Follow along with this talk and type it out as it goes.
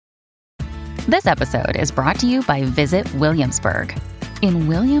This episode is brought to you by Visit Williamsburg. In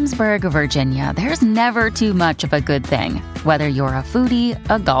Williamsburg, Virginia, there's never too much of a good thing. Whether you're a foodie,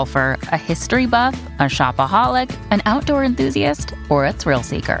 a golfer, a history buff, a shopaholic, an outdoor enthusiast, or a thrill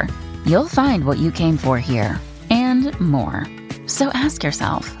seeker, you'll find what you came for here and more. So ask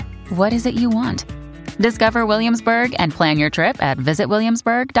yourself, what is it you want? Discover Williamsburg and plan your trip at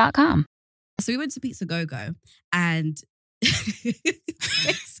visitwilliamsburg.com. So we went to Pizza GoGo and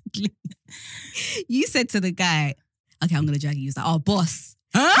basically you said to the guy, okay, I'm going to drag you. He's like, oh, boss.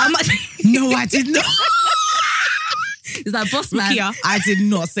 Huh? How much? No, I did not. He's like, boss, man. Rukia, I did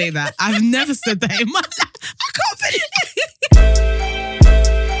not say that. I've never said that in my life. I can't believe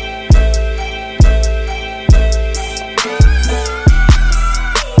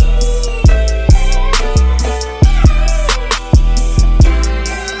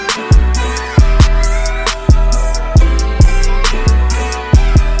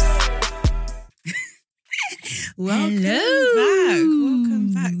Welcome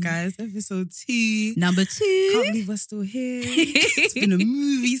back, guys. Episode 2. Number 2. Can't believe we're still here. It's been a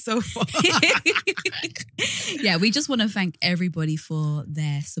movie so far. Yeah, we just want to thank everybody for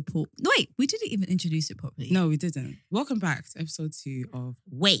their support. No, wait, we didn't even introduce it properly. No, we didn't. Welcome back to episode 2 of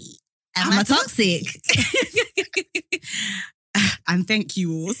Wait, Am I Toxic? And thank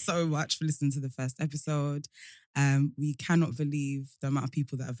you all so much for listening to the first episode. We cannot believe the amount of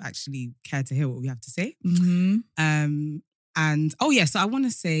people that have actually cared to hear what we have to say. Mm-hmm. And so I want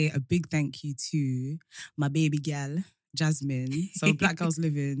to say a big thank you to my baby girl, Jasmine. So Black Girls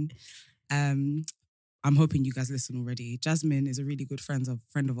Living. I'm hoping you guys listen already. Jasmine is a really good friend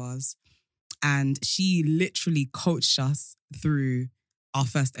of ours. And she literally coached us through our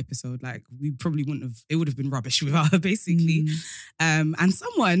first episode. Like, we probably wouldn't have, it would have been rubbish without her, basically. And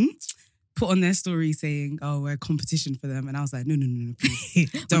someone put on their story saying, oh, we're a competition for them. And I was like, no,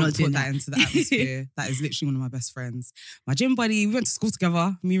 please. Don't put that into the atmosphere. That is literally one of my best friends. My gym buddy, we went to school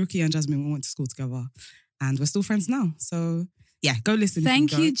together. Me, Rukia and Jasmine, we went to school together. And we're still friends now. So yeah, go listen.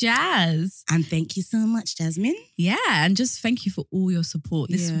 Thank you, Jazz. And thank you so much, Jasmine. Yeah, and just thank you for all your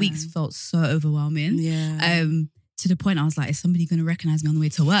support. This week's felt so overwhelming. Yeah. To the point I was like, is somebody going to recognize me on the way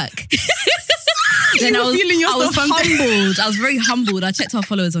to work? Then I was humbled. I was very humbled. I checked our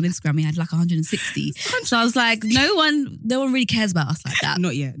followers on Instagram. We had like 160. So I was like, no one really cares about us like that.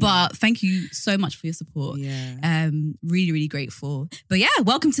 Not yet. But thank you so much for your support. Yeah. Really, really grateful. But yeah,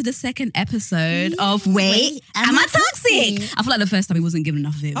 welcome to the second episode of Wait, Am I Toxic? I feel like the first time we wasn't given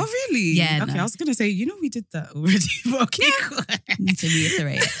enough of it. Oh, really? Yeah. Okay, no. I was going to say, we did that already. But okay, need to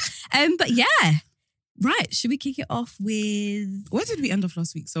reiterate. But yeah. Right, should we kick it off with... Where did we end off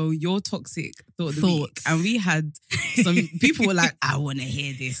last week? So your toxic thought of the week. And we had some people were like, I want to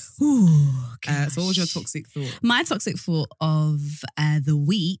hear this. Ooh, so what was your toxic thought? My toxic thought of the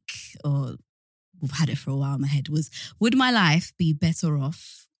week, or we've had it for a while in my head, was, would my life be better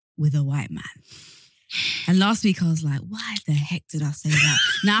off with a white man? And last week I was like, why the heck did I say that?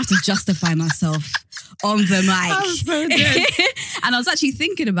 Now I have to justify myself on the mic. I'm so dead. And I was actually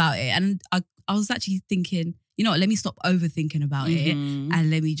thinking about it, and I was actually thinking, you know what, let me stop overthinking about it and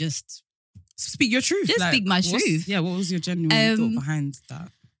let me just... Speak your truth. Just speak my truth. Yeah, what was your genuine thought behind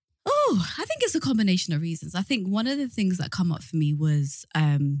that? Oh, I think it's a combination of reasons. I think one of the things that come up for me was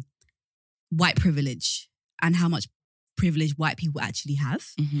white privilege and how much privilege white people actually have.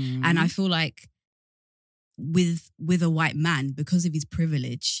 Mm-hmm. And I feel like with a white man, because of his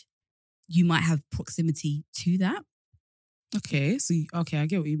privilege, you might have proximity to that. Okay, I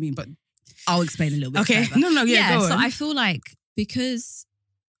get what you mean, but I'll explain a little bit. Okay, further. no, yeah, go on. So I feel like because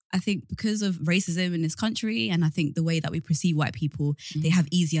of racism in this country, and I think the way that we perceive white people, they have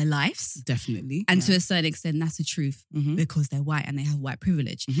easier lives. Definitely. And to a certain extent, that's the truth because they're white and they have white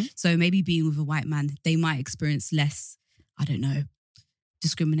privilege. Mm-hmm. So maybe being with a white man, they might experience less, I don't know,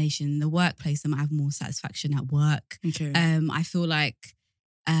 discrimination in the workplace. They might have more satisfaction at work. Okay. I feel like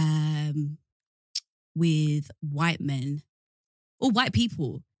with white men or white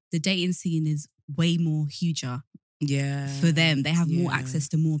people, the dating scene is way more huger. Yeah. For them, they have more access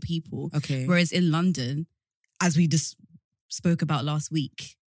to more people. Okay. Whereas in London, as we just spoke about last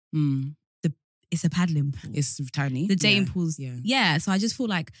week, it's a paddling pool. It's tiny. The dating pools. Yeah. So I just feel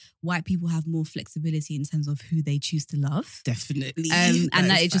like white people have more flexibility in terms of who they choose to love. Definitely. And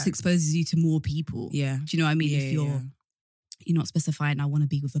that it just exposes you to more people. Yeah. Do you know what I mean? If you're not specifying, I want to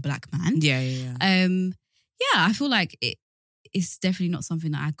be with a black man. Yeah. I feel like it's definitely not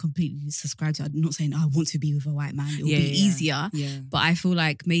something that I completely subscribe to. I'm not saying I want to be with a white man. It will be easier. Yeah. But I feel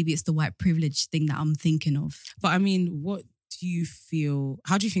like maybe it's the white privilege thing that I'm thinking of. But I mean, how do you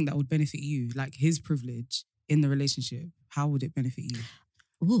think that would benefit you? Like his privilege in the relationship, how would it benefit you?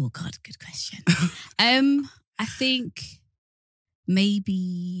 Oh God, good question. I think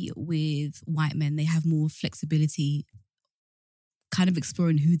maybe with white men, they have more flexibility, kind of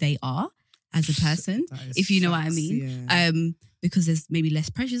exploring who they are as a person, if you know what I mean. Yeah. Because there's maybe less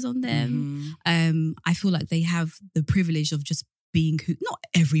pressures on them. I feel like they have the privilege of just being who, not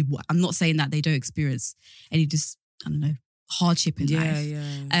everyone. I'm not saying that they don't experience any just, I don't know, hardship in life.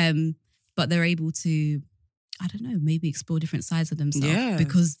 Yeah. But they're able to, I don't know, maybe explore different sides of themselves Yeah.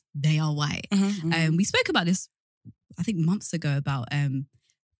 because they are white. Mhm. We spoke about this, I think months ago, about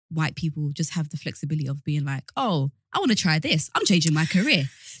white people just have the flexibility of being like, oh, I want to try this. I'm changing my career.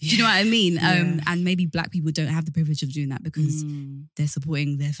 Do you know what I mean? Yeah. And maybe black people don't have the privilege of doing that because they're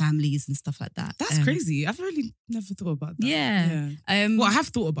supporting their families and stuff like that. That's crazy. I've really never thought about that. Yeah. Well, I have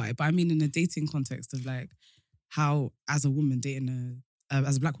thought about it, but I mean in a dating context of like how as a woman dating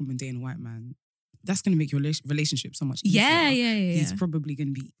as a black woman dating a white man, that's going to make your relationship so much easier. Yeah. He's probably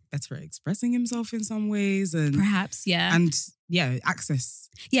going to be better at expressing himself in some ways. And perhaps, yeah. And yeah, access.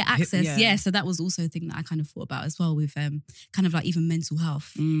 Yeah, access. Yeah. Yeah. So that was also a thing that I kind of thought about as well with kind of like even mental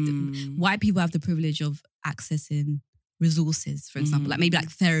health. White people have the privilege of accessing resources, for example, like maybe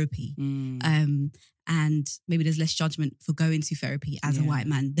like therapy. And maybe there's less judgment for going to therapy as a white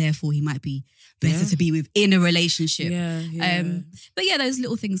man. Therefore, he might be better to be within a relationship. But yeah, those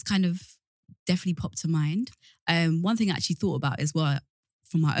little things kind of definitely popped to mind. One thing I actually thought about as well,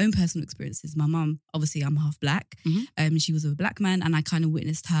 from my own personal experiences, my mum, obviously I'm half black. She was a black man and I kind of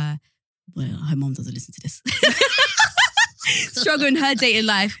witnessed her, well, her mum doesn't listen to this, struggle in her dating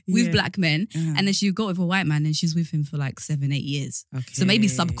life with black men. And then she got with a white man and she's with him for like 7-8 years. So maybe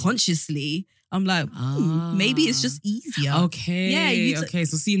subconsciously, I'm like, maybe it's just easier. Okay. Okay.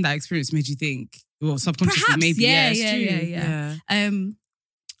 So seeing that experience made you think, well, subconsciously perhaps, maybe. Yeah.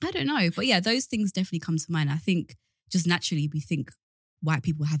 I don't know. But yeah, those things definitely come to mind. I think just naturally we think white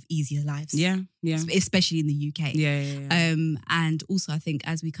people have easier lives. Yeah. Especially in the UK. Yeah. And also I think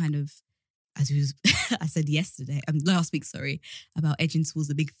as we kind of, I said last week, about edging towards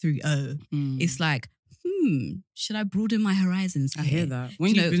the big 3-0. It's like, should I broaden my horizons? I hear that.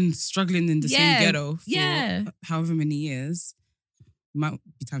 When you've been struggling in the same ghetto for however many years, it might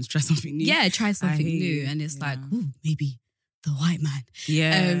be time to try something new. Yeah, try something new. And it's like, maybe the white man.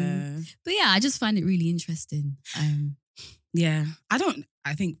 Yeah. But yeah, I just find it really interesting. Yeah.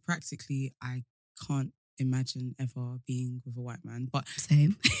 I think practically I can't imagine ever being with a white man. But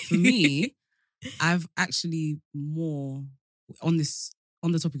same. For me, I've actually more on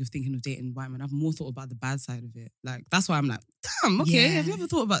the topic of thinking of dating white men, I've more thought about the bad side of it. Like, that's why I'm like, damn, okay, I've never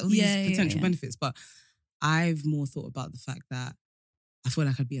thought about all these potential benefits. But I've more thought about the fact that I feel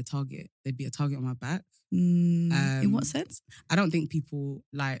like I'd be a target. There'd be a target on my back. In what sense? I don't think people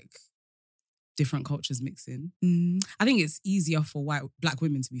like different cultures mixing. I think it's easier for black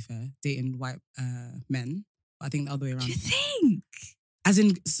women, to be fair, dating white men. But I think the other way around. Do you think? As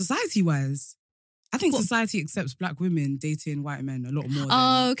in society-wise, I think society accepts black women dating white men a lot more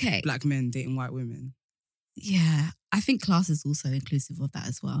than black men dating white women. Yeah, I think class is also inclusive of that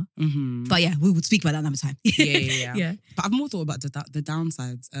as well. But yeah, we would speak about that another time. Yeah. But I've more thought about the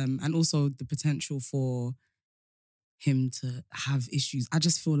downsides and also the potential for him to have issues. I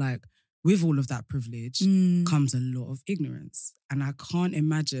just feel like with all of that privilege comes a lot of ignorance. And I can't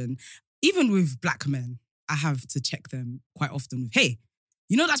imagine, even with black men, I have to check them quite often with, hey,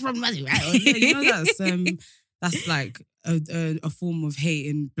 you know that's problematic, right? Or, you know that's like a form of hate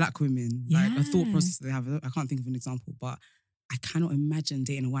in black women, like a thought process they have. I can't think of an example, but I cannot imagine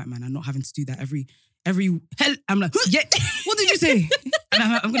dating a white man and not having to do that every hell. I'm like, what did you say? And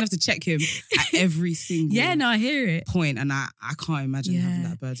I'm gonna have to check him at every single I hear it point, and I can't imagine having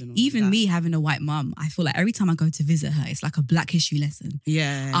that burden on even that. Me having a white mum, I feel like every time I go to visit her, it's like a black history lesson.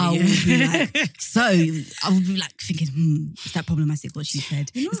 I will be like, I will be like thinking, is that problematic what she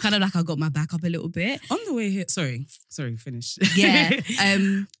said? You know, it's kind of like I got my back up a little bit on the way here. Sorry, finish.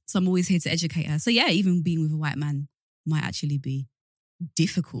 So I'm always here to educate her. So yeah, even being with a white man might actually be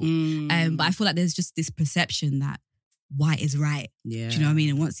difficult. But I feel like there's just this perception that white is right. Yeah. Do you know what I mean?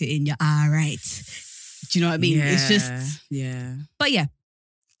 And once you're in, you're right. Do you know what I mean? Yeah. It's just... Yeah. But yeah,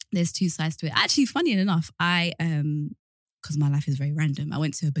 there's two sides to it. Actually, funny enough, I, because my life is very random, I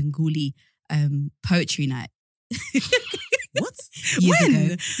went to a Bengali poetry night. What? Years when?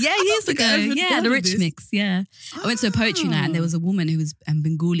 ago. Yeah, years ago. Yeah, the Rich Mix. Yeah. I went to a poetry night and there was a woman who was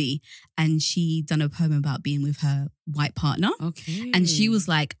Bengali and she done a poem about being with her white partner. Okay. And she was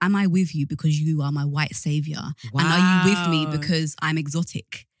like, am I with you because you are my white savior? Wow. And are you with me because I'm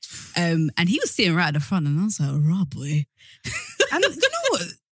exotic? And he was sitting right at the front and I was like, raw boy. And you know what?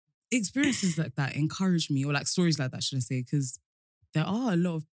 Experiences like that encourage me, or like stories like that, should I say, because there are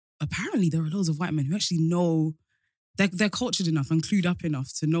loads of white men who actually know, they're cultured enough and clued up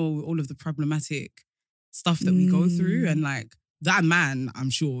enough to know all of the problematic stuff that we go through. And like, that man, I'm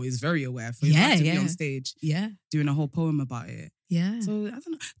sure, is very aware for his wife to be on stage doing a whole poem about it. Yeah. So, I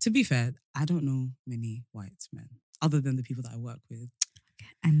don't know. To be fair, I don't know many white men other than the people that I work with.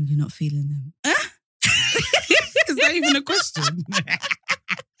 And you're not feeling them? Is that even a question?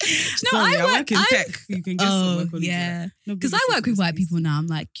 I work in tech. You can guess what my colleagues yeah. Because I work with white people now. I'm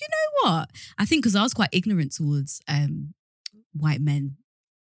like, you know what? I think because I was quite ignorant towards white men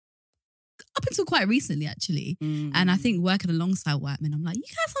up until quite recently, actually. And I think working alongside white men, I'm like, you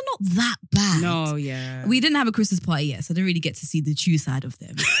guys are not that bad. No, yeah. We didn't have a Christmas party yet, so I didn't really get to see the true side of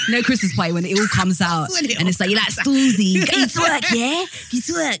them. No Christmas party when it all comes out and it's like, you're like, Stormzy, get to work, yeah? Get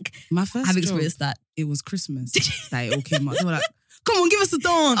to work. My first I've experienced that. It was Christmas that it all came out. They were like, come on, give us a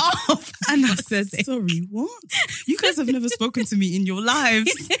dance. And I said, sorry, what? You guys have never spoken to me in your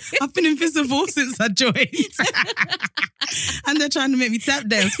lives. I've been invisible since I joined. And they're trying to make me tap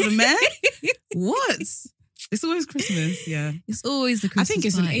dance for the man? What? It's always Christmas, yeah. It's always the Christmas I think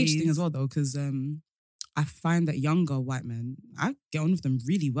it's parties. an age thing as well, though, because I find that younger white men, I get on with them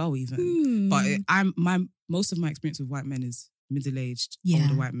really well even. But most of my experience with white men is middle-aged,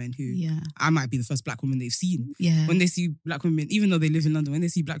 older white men who I might be the first black woman they've seen. Yeah. When they see black women, even though they live in London, when they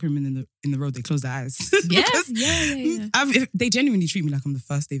see black women in the road, they close their eyes. They genuinely treat me like I'm the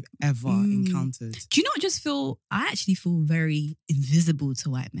first they've ever encountered. Do you not just feel, I actually feel very invisible to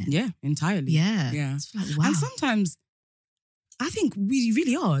white men. Yeah, entirely. Yeah. It's like, wow. And sometimes I think we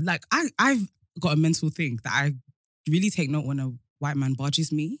really are. Like I've got a mental thing that I really take note when a white man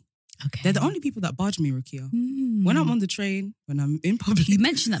barges me. Okay. They're the only people that barge me, Rukia. When I'm on the train, when I'm in public. You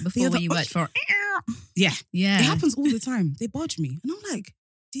mentioned that before when you worked for... Yeah. It happens all the time. They barge me. And I'm like,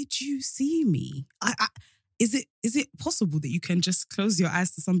 did you see me? Is it possible that you can just close your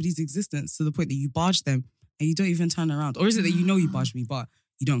eyes to somebody's existence to the point that you barge them and you don't even turn around? Or is it that you know you barged me, but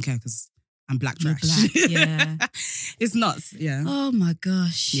you don't care because I'm black trash? You're black, yeah. It's nuts, yeah. Oh my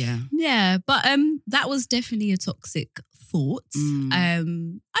gosh. Yeah. Yeah, but that was definitely a toxic thought. I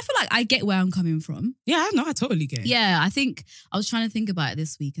feel like I get where I'm coming from. Yeah, no, I totally get it. Yeah, I think I was trying to think about it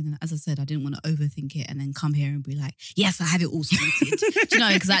this week, and then, as I said, I didn't want to overthink it and then come here and be like, yes, I have it all sorted. Do you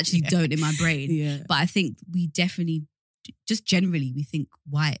know, because I actually don't in my brain. Yeah. But I think we definitely, just generally, we think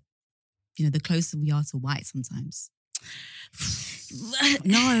white, you know, the closer we are to white sometimes.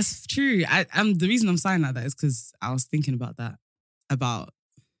 No, it's true. The reason I'm saying like that is because I was thinking about that, about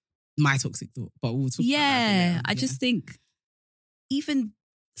my toxic thought, but we'll talk about that later. I just think even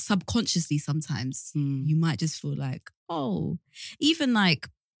subconsciously sometimes you might just feel like, oh, even like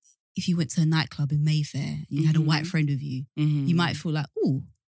if you went to a nightclub in Mayfair and you had a white friend with you, you might feel like, oh,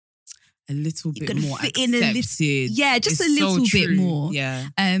 a little bit more fit accepted. In a just a little bit more. Yeah.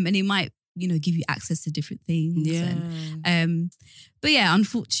 And it might, you know, give you access to different things. Yeah. But yeah,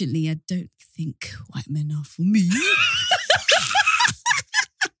 unfortunately, I don't think white men are for me.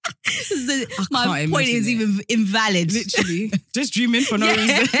 My point is even invalid. Literally. Just dreaming for no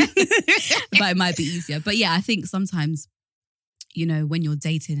reason. But it might be easier. But yeah, I think sometimes, you know, when you're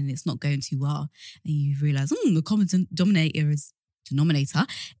dating and it's not going too well and you realise, the common denominator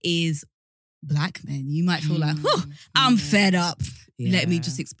is black men, you might feel like, I'm fed up. Yeah. Let me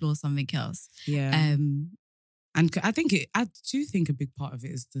just explore something else. Yeah. And I do think a big part of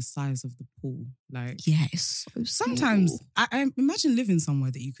it is the size of the pool. Like, yeah, it's so sometimes I imagine living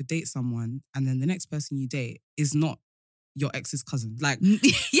somewhere that you could date someone and then the next person you date is not your ex's cousin. Like,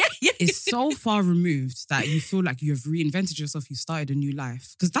 it's so far removed that you feel like you have reinvented yourself. You started a new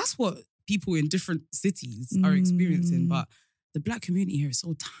life, because that's what people in different cities are experiencing. But the black community here is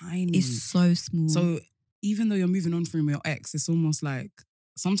so tiny. It's so small. So even though you're moving on from your ex, it's almost like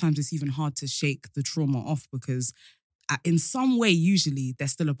sometimes it's even hard to shake the trauma off, because in some way, usually, they're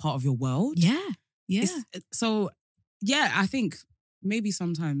still a part of your world. Yeah. I think maybe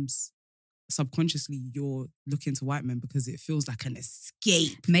sometimes subconsciously you're looking to white men because it feels like an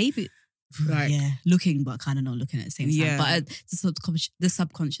escape. Maybe. Like, looking but kind of not looking at the same time. Yeah. But the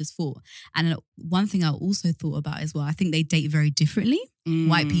subconscious thought. And one thing I also thought about as well, I think they date very differently,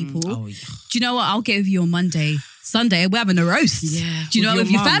 white people. Oh, yeah. Do you know what? I'll get with you on Monday. Sunday, we're having a roast. Yeah. Do you know,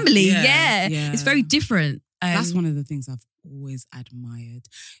 with your family? Yeah. It's very different. That's one of the things I've always admired.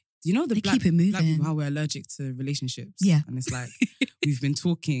 You know, they keep it moving. Black people, how we're allergic to relationships. Yeah. And it's like, we've been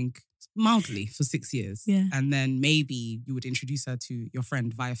talking mildly for 6 years. Yeah. And then maybe you would introduce her to your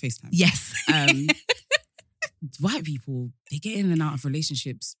friend via FaceTime. Yes. White people, they get in and out of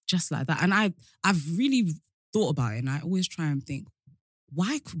relationships just like that. And I've really thought about it, and I always try and think,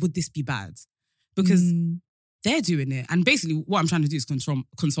 why would this be bad? Because they're doing it. And basically what I'm trying to do is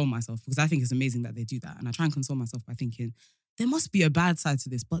console myself, because I think it's amazing that they do that. And I try and console myself by thinking, there must be a bad side to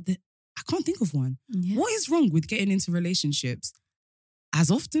this, but I can't think of one. Yeah. What is wrong with getting into relationships as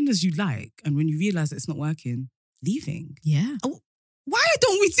often as you like, and when you realise that it's not working, leaving? Yeah. Why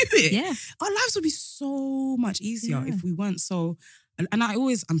don't we do it? Yeah. Our lives would be so much easier if we weren't so... And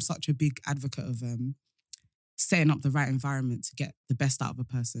I'm such a big advocate of setting up the right environment to get the best out of a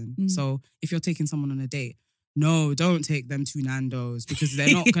person. So if you're taking someone on a date, no, don't take them to Nando's, because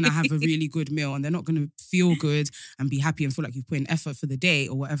they're not going to have a really good meal and they're not going to feel good and be happy and feel like you've put in effort for the day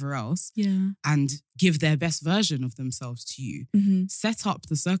or whatever else. Yeah. And give their best version of themselves to you. Mm-hmm. Set up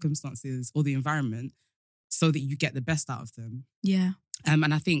the circumstances or the environment so that you get the best out of them. Yeah.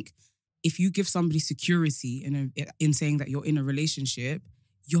 And I think if you give somebody security in saying that you're in a relationship,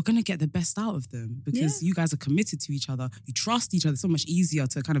 you're going to get the best out of them, because you guys are committed to each other. You trust each other. It's so much easier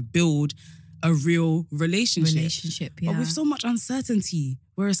to kind of build a real relationship. Yeah. But with so much uncertainty,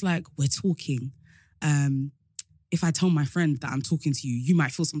 where it's like, we're talking. If I tell my friend that I'm talking to you, you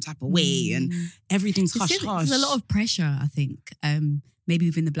might feel some type of way, and everything's hush-hush. There's a lot of pressure, I think, maybe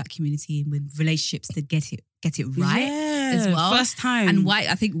within the Black community and with relationships to get it right as well. First time. And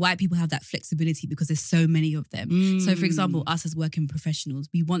I think white people have that flexibility because there's so many of them. So for example, us as working professionals,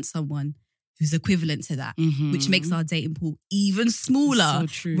 we want someone who's equivalent to that, which makes our dating pool even smaller. So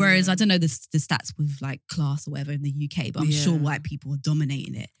true, Whereas I don't know the stats with like class or whatever in the UK, but I'm sure white people are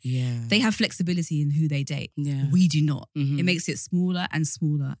dominating it. Yeah. They have flexibility in who they date. Yeah. We do not. It makes it smaller and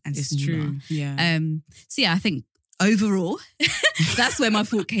smaller and It's smaller. true. Yeah. So yeah, I think overall, that's where my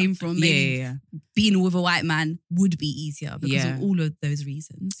thought came from. Maybe being with a white man would be easier because of all of those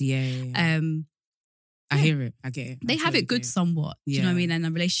reasons. I hear it. I get it. They have it good somewhat. Do you know what I mean? And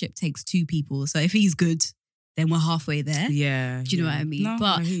a relationship takes two people. So if he's good, then we're halfway there. Yeah. Do you know what I mean? No,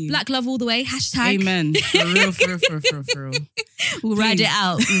 but Black love all the way. Hashtag. Amen. For real. We'll ride it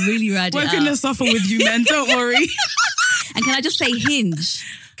out. We'll really ride it out. We're going to suffer with you, men. Don't worry. And can I just say Hinge?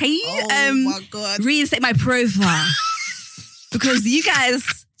 Can you my God. reinstate my profile? Because you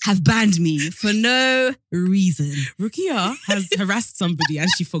guys have banned me for no reason. Rukia has harassed somebody and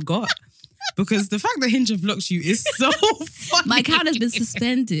she forgot. Because the fact that Hinge have blocked you is so funny. My account has been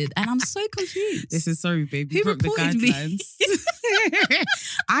suspended and I'm so confused. This is sorry, babe. You Who broke the reported guidelines. me?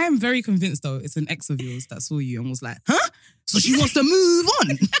 I am very convinced though it's an ex of yours that saw you and was like, huh? So she wants to move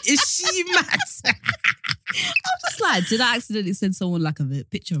on. Is she mad? I'm just like, did I accidentally send someone like a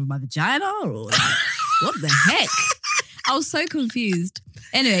picture of my vagina or like, what the heck? I was so confused.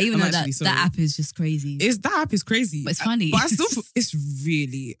 Anyway, even though that app is just crazy. That app is crazy. But it's funny. But I still, it's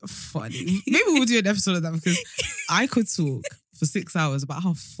really funny. Maybe we'll do an episode of that because I could talk for 6 hours about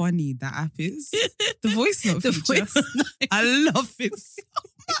how funny that app is. The voice note feature. I love it so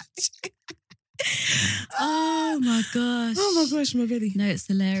much. Oh my gosh. Oh my gosh, my belly. No, it's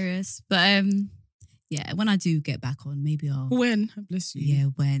hilarious. But yeah, when I do get back on, maybe I'll... When? Bless you. Yeah,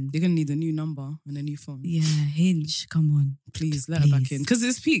 when. You're going to need a new number and a new phone. Yeah, Hinge, come on. Please, let her back in. Because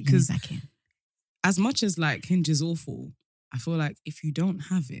it's peak. Because back in. As much as like Hinge is awful, I feel like if you don't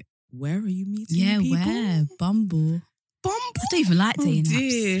have it, where are you meeting people? Yeah, where? Bumble. I don't even like dating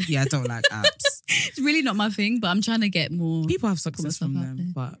apps. Yeah, I don't like apps. It's really not my thing, but I'm trying to get more... People have success from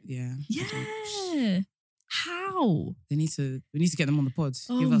them, but yeah. Yeah. How? We need to get them on the pod.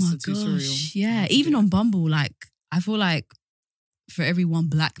 Oh Give us my a tutorial. gosh. Yeah, even on Bumble, like, I feel like for every one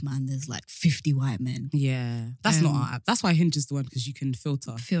black man, there's like 50 white men. Yeah. That's not our app. That's why Hinge is the one, because you can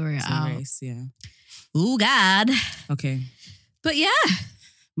filter. It out. Race, yeah. Oh, God. Okay. But yeah.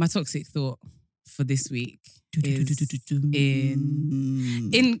 My toxic thought for this week is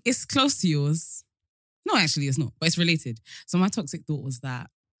it's close to yours. No, actually it's not, but it's related. So my toxic thought was that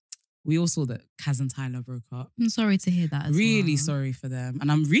we all saw that Kaz and Tyler broke up. I'm sorry to hear that as really well. sorry for them.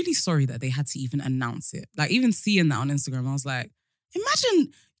 And I'm really sorry that they had to even announce it. Like even seeing that on Instagram, I was like,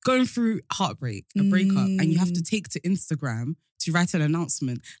 imagine going through heartbreak, a breakup, and you have to take to Instagram to write an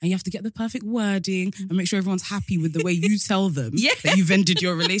announcement and you have to get the perfect wording and make sure everyone's happy with the way you tell them that you've ended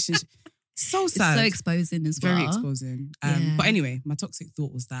your relationship. So sad. It's so exposing as well. Very exposing. But anyway, my toxic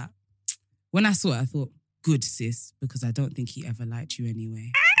thought was that when I saw it, I thought, good sis, because I don't think he ever liked you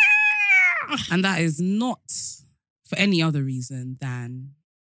anyway. And that is not for any other reason than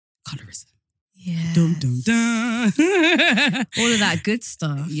colorism. Yeah. Dum, dum, dum. All of that good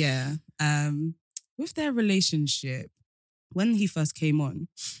stuff. Yeah. With their relationship, when he first came on,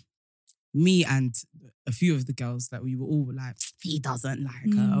 me and a few of the girls, like we were all like, he doesn't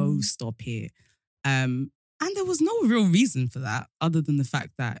like her. Oh, stop it. And there was no real reason for that other than the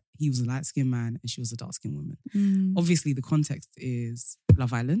fact that he was a light-skinned man and she was a dark-skinned woman. Obviously, the context is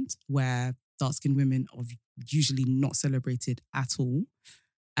Love Island, where dark-skinned women are usually not celebrated at all.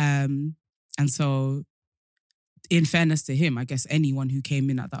 And so, in fairness to him, I guess anyone who came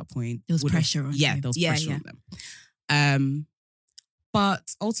in at that point... There was pressure on him. There was pressure on them.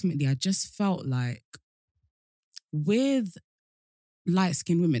 But ultimately, I just felt like with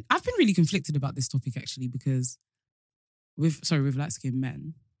light-skinned women... I've been really conflicted about this topic, actually, because with light-skinned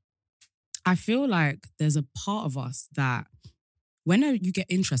men, I feel like there's a part of us that when you get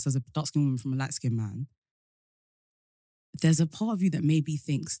interest as a dark-skinned woman from a light-skinned man, there's a part of you that maybe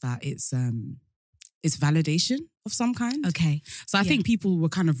thinks that it's validation of some kind. Okay. So I think people were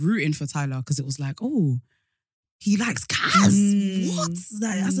kind of rooting for Tyler because it was like, oh, he likes Kaz. What?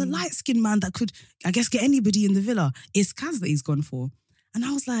 As a light-skinned man that could, I guess, get anybody in the villa. It's Kaz that he's gone for. And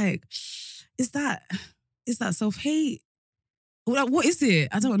I was like, is that self-hate? What is it?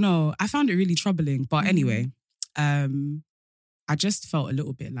 I don't know. I found it really troubling. But anyway, I just felt a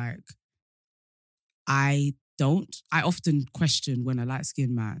little bit like I often question when a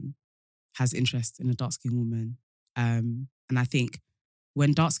light-skinned man has interest in a dark-skinned woman. And I think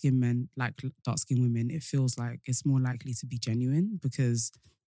when dark-skinned men like dark-skinned women, it feels like it's more likely to be genuine because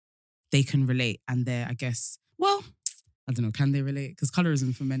they can relate and they're, I guess, well, I don't know, can they relate? Because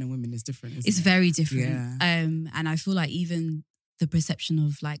colorism for men and women is different, isn't it? It's very different. Yeah. And I feel like even the perception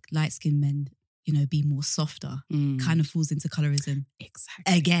of like light-skinned men, you know, be more softer, kind of falls into colorism.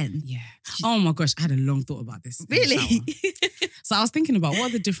 Exactly. Again. Yeah. Oh my gosh, I had a long thought about this. Really? So I was thinking about what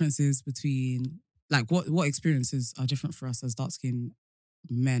are the differences between, like, what experiences are different for us as dark-skinned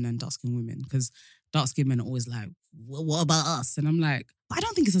men and dark-skinned women? Because dark-skinned men are always like, well, what about us? And I'm like, but I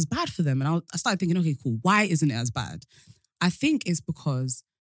don't think it's as bad for them. And I started thinking, okay, cool. Why isn't it as bad? I think it's because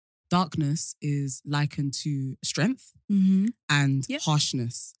darkness is likened to strength and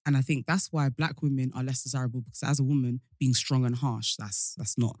harshness. And I think that's why black women are less desirable because as a woman, being strong and harsh,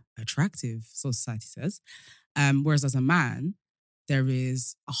 that's not attractive, so society says. Whereas as a man, there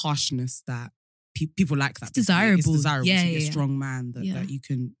is a harshness that people like that. It's desirable. It's desirable Yeah, to be a yeah. strong man that you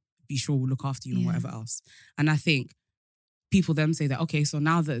can be sure will look after you and whatever else. And I think people then say that, okay, so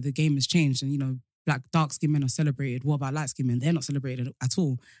now that the game has changed and, you know, dark-skinned men are celebrated, what about light-skinned men? They're not celebrated at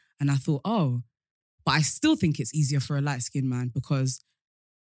all. And I thought, oh, but I still think it's easier for a light-skinned man because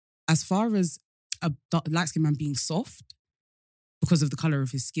as far as a light-skinned man being soft because of the colour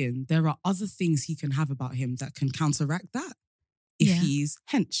of his skin, there are other things he can have about him that can counteract that if he's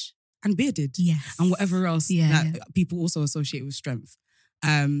hench and bearded and whatever else that people also associate with strength.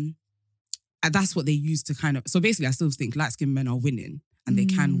 And that's what they use to kind of... So basically, I still think light-skinned men are winning and they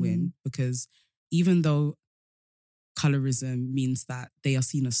can win because even though colorism means that they are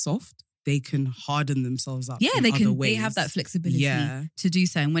seen as soft, they can harden themselves up in other ways. They have that flexibility to do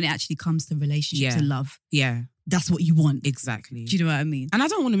so. And when it actually comes to relationship, to love, that's what you want. Exactly. Do you know what I mean? And I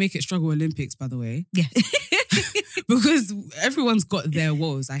don't want to make it struggle Olympics, by the way. Yeah. Because everyone's got their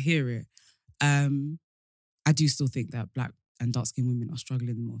woes. I hear it. I do still think that black and dark-skinned women are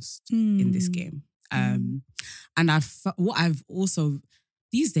struggling the most in this game. And what I've also,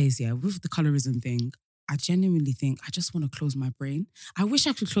 these days, with the colorism thing, I genuinely think I just want to close my brain. I wish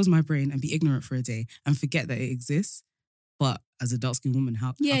I could close my brain and be ignorant for a day and forget that it exists. But as a dark-skinned woman,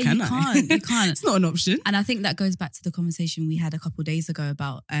 how can I? You can't. It's not an option. And I think that goes back to the conversation we had a couple of days ago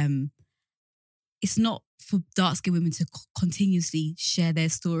about it's not for dark-skinned women to continuously share their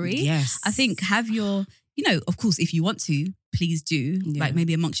story. Yes. I think have your, you know, of course, if you want to, please do, like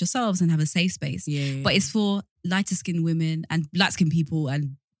maybe amongst yourselves and have a safe space. Yeah. But it's for lighter-skinned women and black-skinned people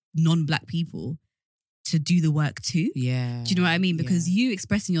and non-black people to do the work too. Yeah. Do you know what I mean? Because you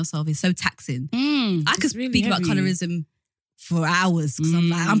expressing yourself is so taxing. I could really speak about colorism for hours because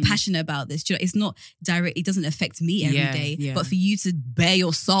I'm passionate about this. Do you know, it's not direct, it doesn't affect me every day. But for you to bare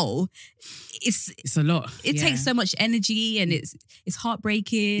your soul, it's a lot. It takes so much energy and it's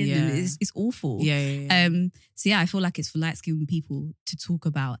heartbreaking and it's awful. So I feel like it's for light-skinned people to talk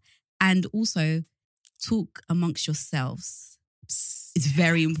about and also talk amongst yourselves. It's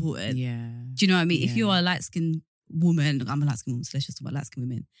very important. Yeah. Do you know what I mean? If you're a light-skinned woman, I'm a light-skinned woman, so let's just talk about light-skinned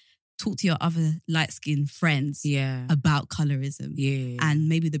women. Talk to your other light-skinned friends about colorism and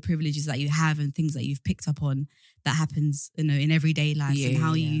maybe the privileges that you have and things that you've picked up on that happens, you know, in everyday life and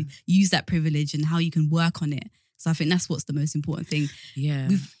how you use that privilege and how you can work on it. So I think that's what's the most important thing. Yeah.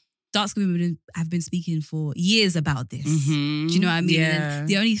 Dark-skinned women have been speaking for years about this. Do you know what I mean? Yeah. And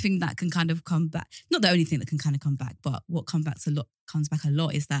the only thing that can kind of come back, not the only thing that can kind of come back, but what comes back a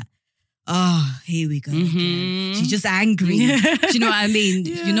lot is that, oh, here we go again. She's just angry. Do you know what I mean?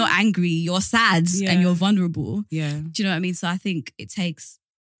 You're not angry, you're sad and you're vulnerable. Yeah. Do you know what I mean? So I think it takes,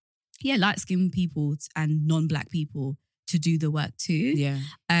 light-skinned people and non-black people to do the work too. Yeah.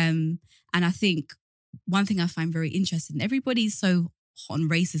 And And I think one thing I find very interesting, everybody's so hot on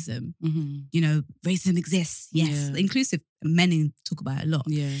racism. You know, racism exists. Yes. Yeah. Inclusive men talk about it a lot.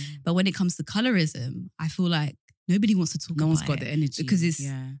 Yeah. But when it comes to colorism, I feel like nobody wants to talk about it. No one's got the energy. Because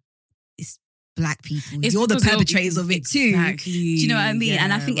it's black people. You're the because perpetrators of it too. Exactly. Do you know what I mean? Yeah.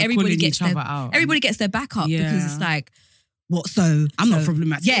 And I think We're everybody calling gets each other out. their back up Yeah. because it's like, what? So I'm not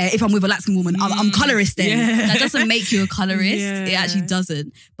problematic. Yeah, if I'm with a Latin woman, I'm colorist then. Yeah. That doesn't make you a colorist. Yeah. It actually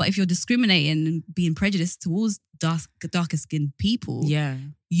doesn't. But if you're discriminating and being prejudiced towards darker skinned people,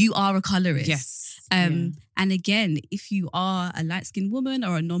 you are a colorist. Yes. And again, if you are a light skinned woman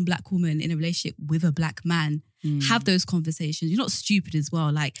or a non-black woman in a relationship with a black man, have those conversations. You're not stupid as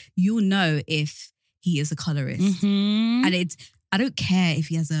well. Like, you'll know if he is a colorist. And I don't care if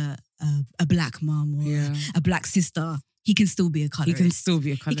he has a black mom or a black sister. He can still be a colorist. He can still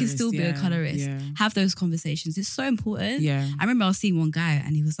be a colorist. He can still be a colorist. Have those conversations. It's so important. I remember I was seeing one guy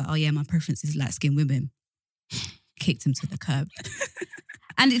and he was like, oh yeah, my preference is light-skinned women. Kicked him to the curb.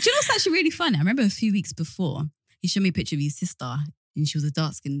 And do you know what's actually really funny? I remember a few weeks before, he showed me a picture of his sister and she was a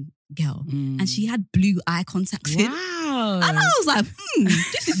dark-skinned girl. And she had blue eye contacts in. Wow. And I was like,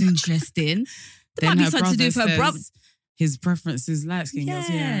 this is interesting. There might be something to do with her brother. His preference is light-skinned girls.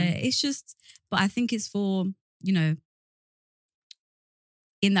 Yeah, it's just, but I think it's for, you know,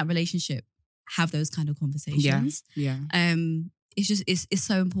 in that relationship, have those kind of conversations. Yeah. It's just, it's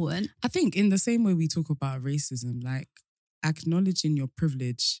so important. I think in the same way we talk about racism, like acknowledging your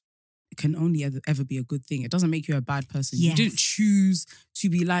privilege can only ever be a good thing. It doesn't make you a bad person. Yes. You didn't choose to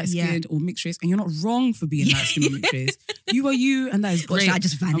be light-skinned or mixed race, and you're not wrong for being light-skinned or mixed race. You are you, and that is great. Should I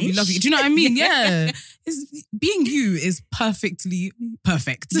just vanish? And we love you. Do you know what I mean? Yeah. Being you is perfectly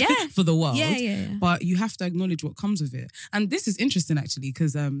perfect for the world. Yeah. But you have to acknowledge what comes with it. And this is interesting actually,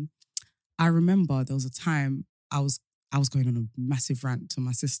 because I remember there was a time I was going on a massive rant to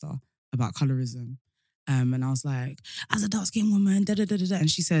my sister about colorism. And I was like, as a dark-skinned woman, da-da-da-da-da.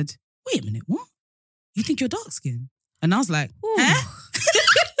 And she said, wait a minute, what? You think you're dark-skinned? And I was like, huh?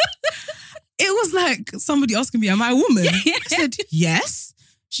 It was like somebody asking me, am I a woman? I said, yes.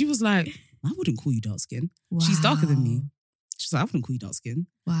 She was like, I wouldn't call you dark-skinned. Wow. She's darker than me. She's like, I wouldn't call you dark-skinned.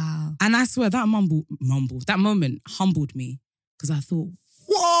 Wow. And I swear that that moment humbled me, because I thought,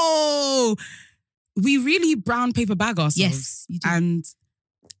 whoa, we really brown paper bag ourselves. Yes, you do. And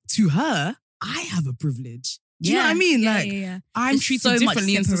to her, I have a privilege. Do you know what I mean? I'm There's treated so much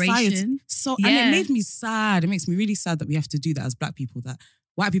differently in society. separation. And it made me sad. It makes me really sad that we have to do that as black people, that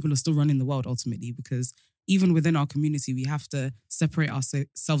white people are still running the world ultimately, because even within our community, we have to separate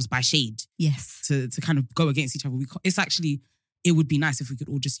ourselves by shade. Yes. To kind of go against each other. It would be nice if we could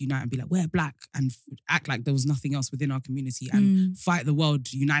all just unite and be like, we're black, and act like there was nothing else within our community and fight the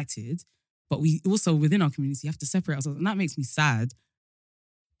world united. But we also, within our community, have to separate ourselves. And that makes me sad.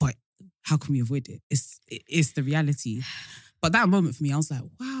 But how can we avoid it? It's the reality. But that moment for me, I was like,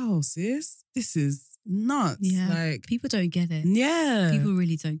 wow, sis, this is nuts. Yeah. Like, people don't get it. Yeah. People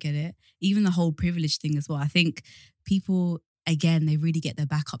really don't get it. Even the whole privilege thing as well. I think people, again, they really get their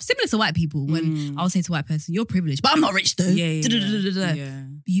back up. Similar to white people, when I'll say to a white person, you're privileged, but I'm not rich though. Yeah.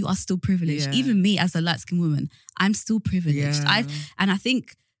 You are still privileged. Yeah. Even me as a light-skinned woman, I'm still privileged. Yeah. And I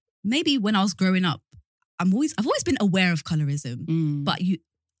think maybe when I was growing up, I've always been aware of colorism, but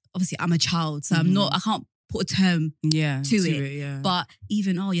obviously I'm a child, so I can't put a term to it. Yeah. But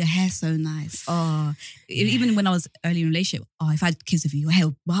even, your hair's so nice. Even when I was early in a relationship, if I had kids with you,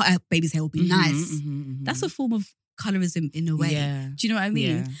 your baby's hair will be nice. That's a form of colorism in a way. Yeah. Do you know what I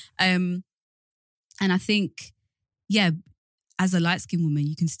mean? Yeah. And I think, as a light-skinned woman,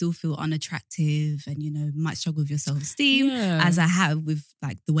 you can still feel unattractive and, might struggle with your self-esteem, as I have with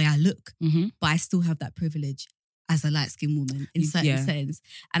like the way I look. But I still have that privilege as a light-skinned woman in certain sense.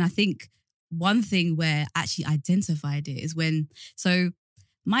 And I think one thing where I actually identified it is so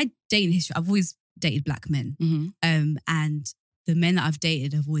my dating history, I've always dated black men. And the men that I've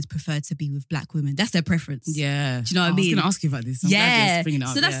dated have always preferred to be with black women. That's their preference. Yeah. Do you know what I mean? I was going to ask you about this. I'm glad you're bringing it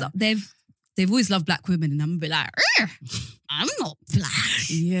up. So that's, they've always loved black women, and I'm a bit like, I'm not black.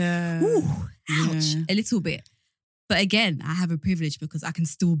 Yeah. Ooh, ouch. A little bit. But again, I have a privilege because I can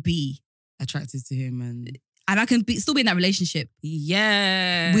still be attracted to him and I can still be in that relationship.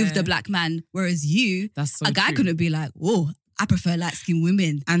 Yeah. With the black man. Whereas you, that's so a guy true. couldn't be like, whoa, I prefer light-skinned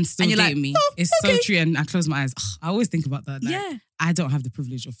women. And still date like, me. It's okay. So true. And I close my eyes. I always think about that. Like, I don't have the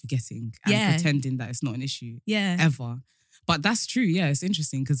privilege of forgetting and pretending that it's not an issue. Ever. But that's true. Yeah, it's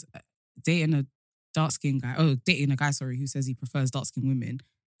interesting because dating a dark-skinned guy, dating a guy, who says he prefers dark-skinned women,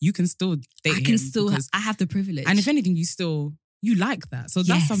 you can still date him. I have the privilege. And if anything, you like that. So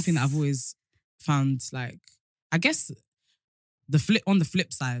that's something that I've always found, like, I guess on the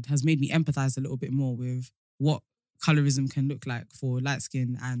flip side has made me empathize a little bit more with what colorism can look like for light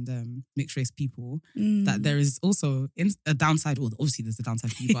skin and mixed race people. That there is also a downside, or obviously there's a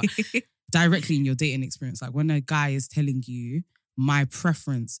downside for you, but directly in your dating experience, like when a guy is telling you, my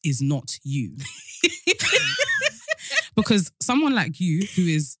preference is not you. Because someone like you, who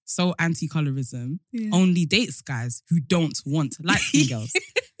is so anti-colorism, only dates guys who don't want light-skinned girls.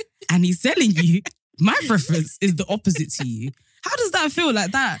 And he's telling you, my preference is the opposite to you. How does that feel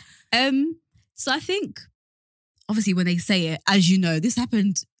like that? So I think, obviously, when they say it, as you know, this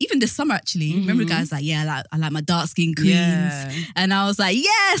happened even this summer, actually. Remember the guy's like, yeah, I like my dark-skinned queens. Yeah. And I was like,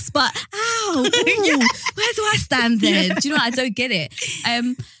 yes, but ow, ooh, where do I stand then? Do you know what? I don't get it.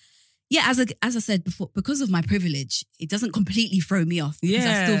 Yeah, as I said before, because of my privilege, it doesn't completely throw me off. Because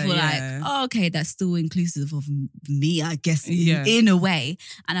I still feel like, oh, okay, that's still inclusive of me, I guess, in a way.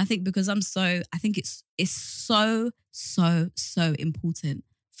 And I think because I think it's so important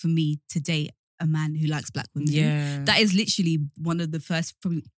for me to date a man who likes black women. Yeah. That is literally one of the first,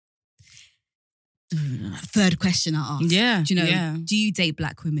 probably third question I ask. Yeah. Do you know, do you date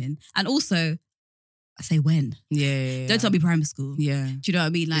black women? And also, I say when. Yeah. Don't tell me primary school. Yeah. Do you know what I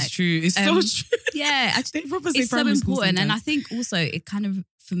mean? Like, it's true. It's so true. Yeah. It's so important. And I think also it kind of,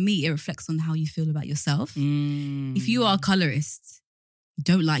 for me, it reflects on how you feel about yourself. If you are a colourist, you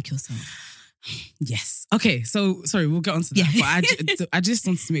don't like yourself. Yes. Okay, so sorry, we'll get on to that. But I just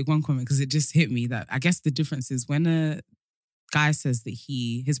wanted to make one comment because it just hit me that I guess the difference is when a guy says that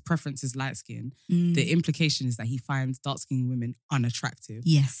his preference is light skin, the implication is that he finds dark skinned women unattractive.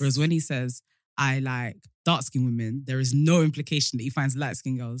 Yes. Whereas when he says, I like dark skinned women, there is no implication that he finds light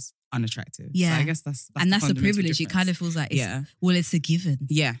skinned girls unattractive. Yeah. So I guess that's a privilege. It kind of feels like it's a given.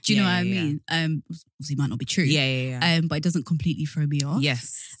 Yeah. Do you know what I mean? Obviously it might not be true. Yeah. But it doesn't completely throw me off.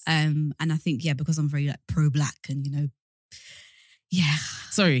 Yes. And I think, because I'm very like pro-black and, you know,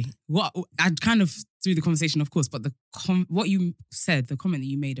 Sorry, what I kind of threw the conversation, of course, but what you said, the comment that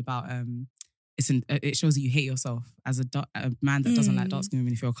you made about it shows that you hate yourself as a man that doesn't like dark skinned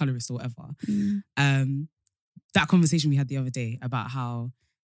women if you're a colourist or whatever. That conversation we had the other day about how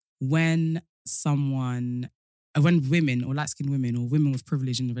when women or light-skinned women or women with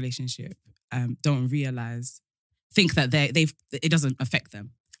privilege in the relationship don't think that it doesn't affect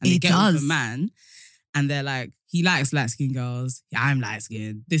them. And they get with a man and they're like, he likes light-skinned girls. Yeah, I'm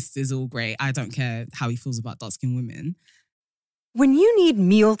light-skinned. This is all great. I don't care how he feels about dark-skinned women. When you need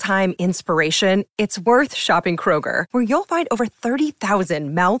mealtime inspiration, it's worth shopping Kroger, where you'll find over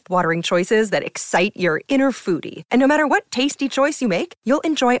 30,000 mouth-watering choices that excite your inner foodie. And no matter what tasty choice you make, you'll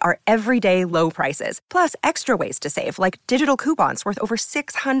enjoy our everyday low prices, plus extra ways to save, like digital coupons worth over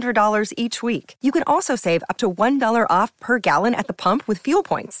 $600 each week. You can also save up to $1 off per gallon at the pump with fuel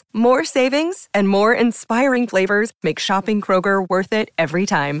points. More savings and more inspiring flavors make shopping Kroger worth it every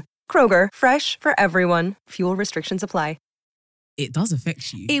time. Kroger, fresh for everyone. Fuel restrictions apply. It does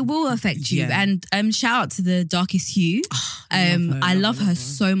affect you. It will affect you. And shout out to the darkest hue. I love her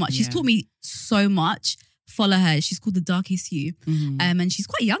so much. She's taught me so much. Follow her. She's called the darkest hue. And she's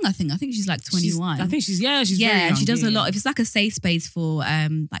quite young, I think. I think she's like 21. She's very young. And she does a lot. It's like a safe space for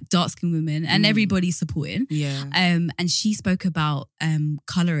like dark-skinned women and everybody's supporting. Yeah. And she spoke about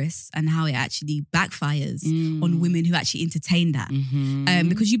colorists and how it actually backfires on women who actually entertain that.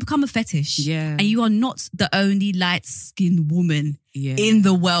 Because you become a fetish. Yeah. And you are not the only light-skinned woman in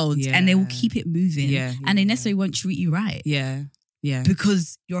the world. Yeah. And they will keep it moving. Yeah. And they necessarily won't treat you right. Yeah. Yeah.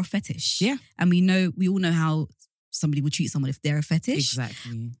 Because you're a fetish. Yeah. And we all know how somebody would treat someone if they're a fetish.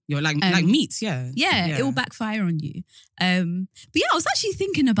 Exactly. You're like meat, yeah. It will backfire on you. But I was actually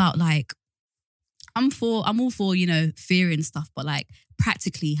thinking about like, I'm all for, you know, theory and stuff, but like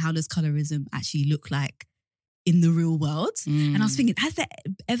practically how does colorism actually look like in the real world? And I was thinking, has there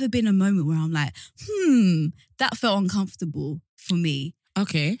ever been a moment where I'm like, that felt uncomfortable for me?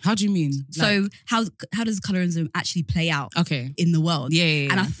 Okay. How do you mean? So how does colorism actually play out in the world?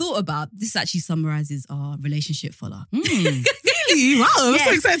 Yeah. And I thought about, this actually summarizes our relationship follow. Really? Wow, I'm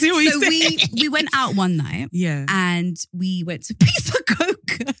so excited to hear what you say. We went out one night and we went to Pizza GoGo.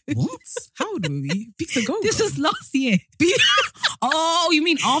 What? How old were we? Pizza GoGo? This was last year. Oh, you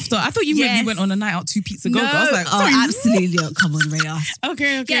mean after? I thought you meant we went on a night out to Pizza GoGo. I was like, absolutely not. Come on, Rhea.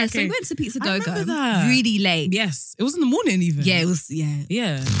 Okay. Yeah, so we went to Pizza GoGo really late. Yes. It was in the morning even. Yeah, it was,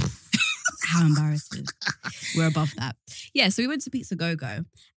 Yeah. How embarrassing. We're above that. Yeah, so we went to Pizza GoGo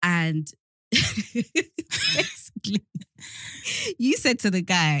and basically you said to the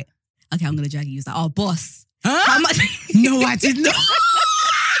guy, okay, I'm going to drag you. He was like, oh, boss. Huh? How much? No, I did not.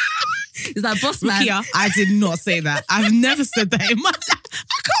 Is that boss man? Rukia, I did not say that. I've never said that in my life.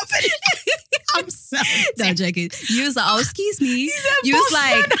 I can't believe it. I'm No, I'm joking. You was like, oh, excuse me. You was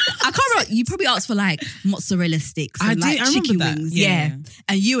like, I can't remember. You probably asked for like mozzarella sticks and like chicken wings. Yeah.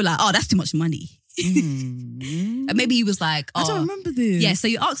 And you were like, oh, that's too much money. And maybe he was like, oh, I don't remember this. Yeah, so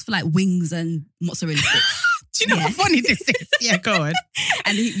you asked for like wings and mozzarella sticks. Do you know how funny this is? Yeah, go on.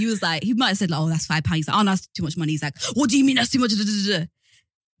 And he was like, he might have said like, oh, that's £5. He's like, oh, no, that's too much money. He's like, what do you mean that's too much? Do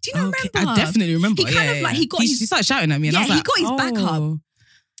you not remember? I definitely remember. He kind of like, he started shouting at me and I was like, he got his back up.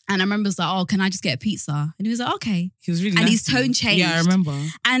 And I remember it was like, oh, can I just get a pizza? And he was like, okay. He was really And nasty. his tone changed. Yeah, I remember.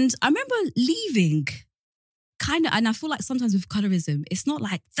 And I remember leaving kind of, and I feel like sometimes with colorism, it's not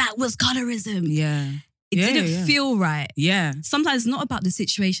like, that was colorism. Yeah. It didn't feel right. Yeah. Sometimes it's not about the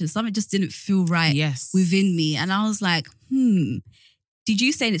situation. Something just didn't feel right within me. And I was like, did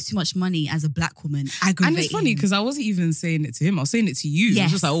you say it's too much money as a black woman aggravating? And it's funny because I wasn't even saying it to him. I was saying it to you. Yes. I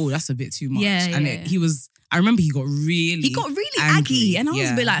was just like, oh, that's a bit too much. Yeah, and I remember he got really aggy. And I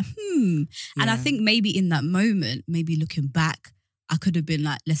was a bit like, Yeah. And I think maybe in that moment, maybe looking back, I could have been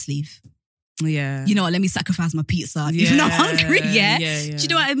like, let's leave. Yeah. You know what, let me sacrifice my pizza even though I'm hungry, Yeah. Do you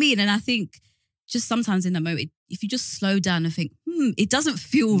know what I mean? And I think just sometimes in that moment, if you just slow down and think, it doesn't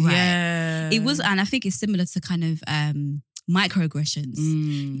feel right. Yeah. It was, and I think it's similar to kind of microaggressions.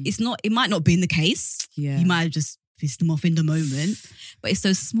 It might not be in the case. Yeah. You might have just pissed them off in the moment. But it's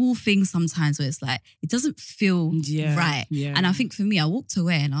those small things sometimes where it's like, it doesn't feel right. Yeah. And I think for me, I walked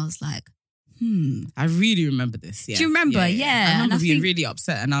away and I was like, I really remember this. Yeah. Do you remember? Yeah. I remember and being really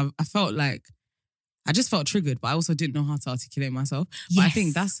upset and I felt like, I just felt triggered, but I also didn't know how to articulate myself. But I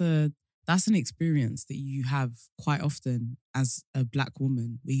think that's an experience that you have quite often as a black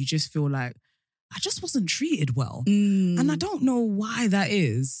woman where you just feel like, I just wasn't treated well. And I don't know why that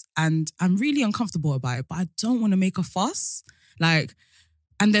is. And I'm really uncomfortable about it, but I don't want to make a fuss.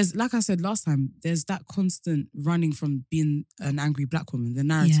 And there's, like I said last time, there's that constant running from being an angry black woman, the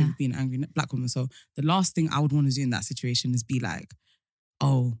narrative of being an angry black woman. So the last thing I would want to do in that situation is be like,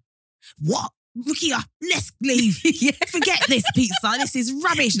 oh, what? Look here, let's leave. Forget this pizza. This is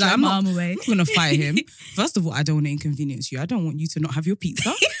rubbish. Like, I'm not going to fight him. First of all, I don't want to inconvenience you. I don't want you to not have your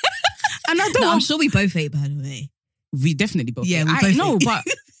pizza. And I don't. I'm sure we both ate, by the way. We definitely both. Yeah, ate. we both. No, but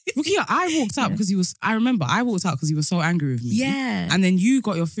look here. I walked out because he was. I remember I walked out because he was so angry with me. Yeah. And then you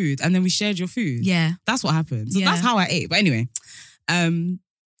got your food, and then we shared your food. Yeah. That's what happened. So that's how I ate. But anyway,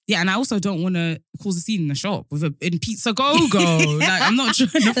 yeah, and I also don't want to cause a scene in the shop in Pizza GoGo. Like, I'm not trying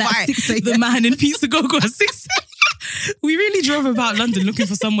to fight the man in Pizza GoGo at 6. We really drove about London looking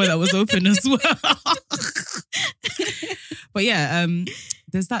for somewhere that was open as well. But yeah,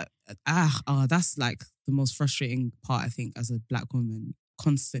 there's that. That's like the most frustrating part, I think, as a black woman,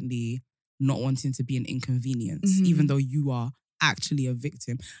 constantly not wanting to be an inconvenience, even though you are actually a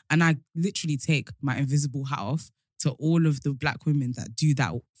victim. And I literally take my invisible hat off to all of the black women that do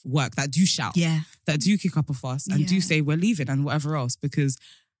that work, that do shout, that do kick up a fuss and do say we're leaving and whatever else, because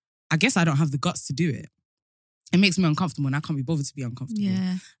I guess I don't have the guts to do it. It makes me uncomfortable and I can't be bothered to be uncomfortable.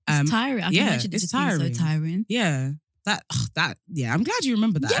 Yeah. It's tiring. I can imagine it's tiring. So tiring. Yeah. I'm glad you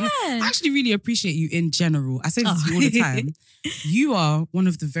remember that. Yeah. I actually really appreciate you in general. I say this to you all the time. You are one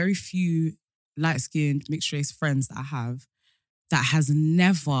of the very few light-skinned, mixed-race friends that I have that has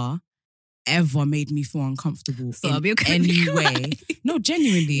never, ever made me feel uncomfortable in any way. No,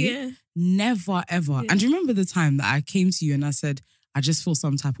 genuinely. Never, ever. Yeah. And do you remember the time that I came to you and I said, I just feel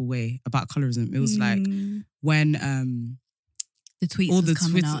some type of way about colorism? It was like when the tweets all was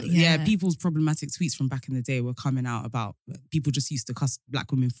coming out. Yeah, people's problematic tweets from back in the day were coming out about people just used to cuss black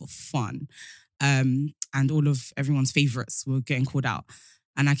women for fun. And all of everyone's favourites were getting called out.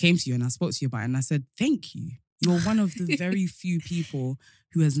 And I came to you and I spoke to you about it and I said, thank you. You're one of the very few people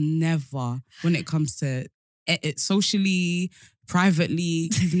who has never, when it comes to it socially,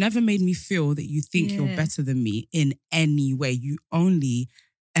 privately, you've never made me feel that you think you're better than me in any way. You only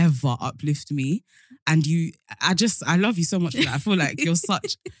ever uplift me. And I love you so much for that. I feel like you're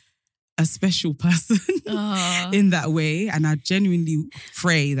such a special person in that way. And I genuinely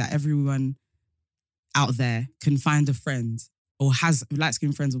pray that everyone out there can find a friend or has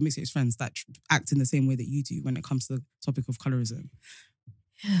light-skinned friends or mixed-race friends that act in the same way that you do when it comes to the topic of colorism.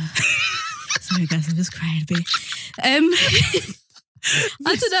 Sorry guys, I'm just crying a bit.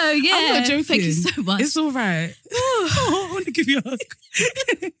 I don't know, yeah. I'm not joking. Thank you so much. It's all right. I want to give you a hug.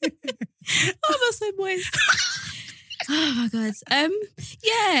 Oh, I'm so moist. Oh my God.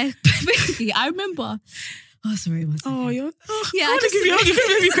 Yeah, basically, I remember. Oh, sorry. Oh, you're. Oh, yeah, I want to give you a hug. You're going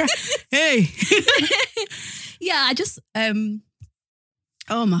to make me cry. Hey. Yeah, I just.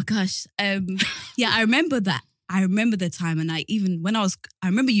 Oh my gosh. Yeah, I remember that. I remember the time, and I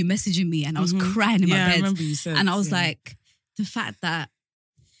remember you messaging me, and I was crying in my bed. I remember you said. And I was like, the fact that.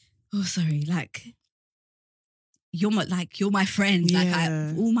 Oh, sorry. Like, you're my friend. Yeah.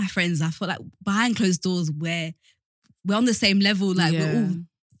 Like all my friends, I feel like behind closed doors we're on the same level. Like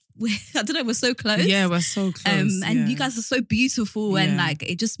I don't know, we're so close. Yeah, we're so close. And you guys are so beautiful, and like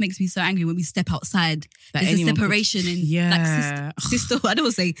it just makes me so angry when we step outside. That there's a separation in like sister. I don't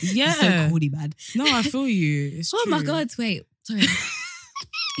want to say so corny, man. No, I feel you. It's oh true. my God, wait, sorry.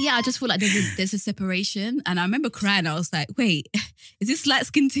 Yeah, I just feel like there's a separation, and I remember crying. I was like, "Wait, is this light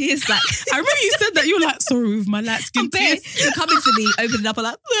skin tears?" Like, I remember you said that. You were like, "Sorry with my light skin tears." You're coming to me, opening up, I'm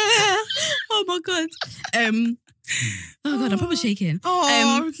like, "Oh my God." Oh God, I'm probably shaking.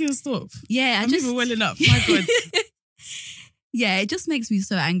 Okay, stop. Yeah, I'm even welling up. My God. Yeah, it just makes me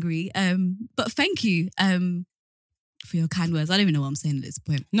so angry. But thank you for your kind words. I don't even know what I'm saying at this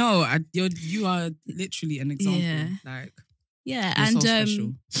point. No, you are literally an example. Yeah. Like, yeah, you're and so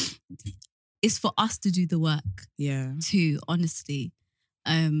special. it's for us to do the work. Yeah. To honestly,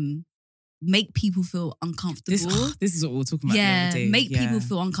 make people feel uncomfortable. This is what we were talking about the other day. Make people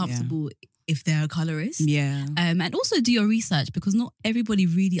feel uncomfortable if they're a colorist. Yeah. And also do your research, because not everybody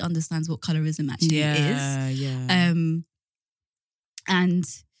really understands what colorism actually is. Yeah. And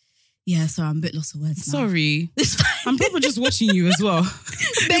yeah, so I'm a bit lost of words now. Sorry. I'm probably just watching you as well.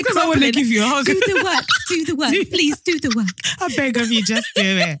 Because I want to give you a hug. Do the work. Please do the work. I beg of you, just do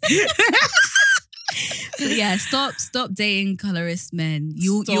it. But yeah, stop dating colorist men.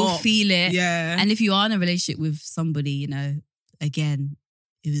 You'll feel it. Yeah. And if you are in a relationship with somebody, you know, again,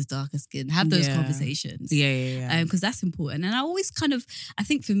 who is darker skin, have those conversations. Yeah. Because that's important. And I always I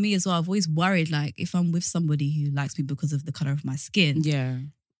think for me as well, I've always worried, like, if I'm with somebody who likes me because of the color of my skin. Yeah.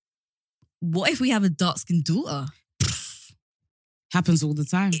 What if we have a dark skinned daughter? Happens all the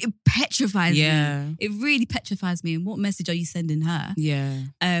time. It petrifies me. It really petrifies me. And what message are you sending her? Yeah.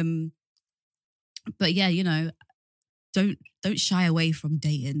 But yeah, you know, don't shy away from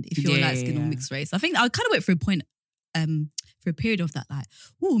dating if you're light skin or mixed race. I think I kind of went through a point, for a period of that, like,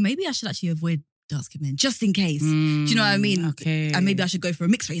 oh, maybe I should actually avoid dark skin men just in case. Do you know what I mean? Okay. And maybe I should go for a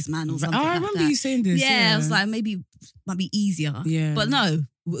mixed race man or something. I remember you saying this. Yeah, I was like, maybe it might be easier. Yeah. But no,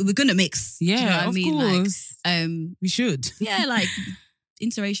 we're gonna mix. Yeah, do you know what of I mean? course. Like, we should. Yeah, like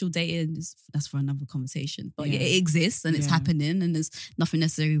interracial dating that's for another conversation. But it exists and it's happening, and there's nothing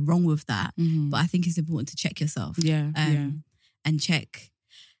necessarily wrong with that. Mm-hmm. But I think it's important to check yourself. And check.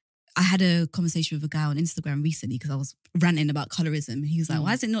 I had a conversation with a guy on Instagram recently because I was ranting about colorism. He was like,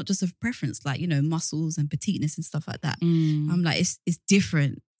 why is it not just a preference? Like, you know, muscles and petiteness and stuff like that. I'm like, it's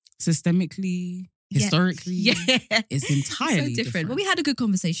different. Systemically, historically, it's entirely so different. But we had a good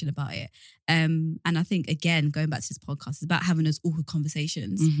conversation about it. And I think, again, going back to this podcast, it's about having those awkward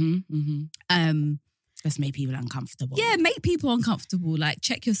conversations. Let's make people uncomfortable. Yeah, make people uncomfortable. Like,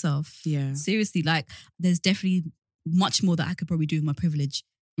 check yourself. Yeah. Seriously, like, there's definitely much more that I could probably do with my privilege.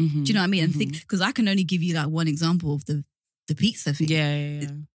 Do you know what I mean? And think, because I can only give you like one example of the pizza thing. Yeah.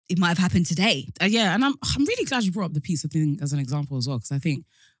 It might have happened today. And I'm really glad you brought up the pizza thing as an example as well, because I think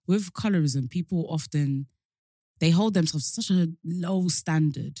with colorism, people often, they hold themselves to such a low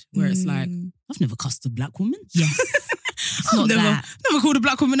standard where it's like, I've never cussed a black woman. Yes. I've never called a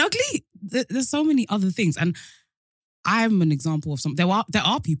black woman ugly. There's so many other things. And I'm an example of something. There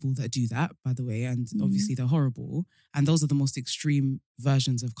are people that do that, by the way, and obviously they're horrible. And those are the most extreme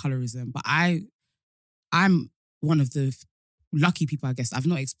versions of colorism. But I'm one of the lucky people, I guess. I've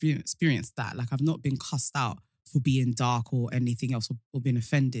not experienced that. Like, I've not been cussed out for being dark or anything else, or been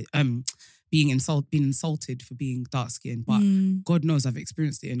offended, being insulted for being dark skinned. But God knows I've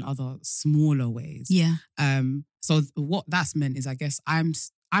experienced it in other smaller ways. Yeah. So what that's meant is, I guess I'm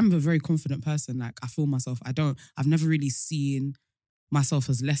a very confident person. Like, I feel myself. I've never really seen myself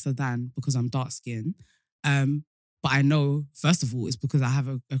as lesser than because I'm dark skinned. But I know, first of all, it's because I have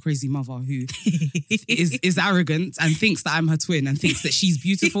a crazy mother who is arrogant and thinks that I'm her twin and thinks that she's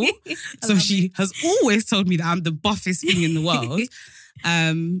beautiful. So she has always told me that I'm the buffest thing in the world.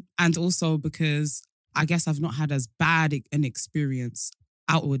 And also because I guess I've not had as bad an experience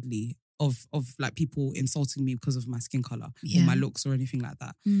outwardly of like people insulting me because of my skin color or my looks or anything like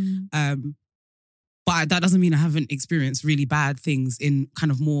that. But that doesn't mean I haven't experienced really bad things in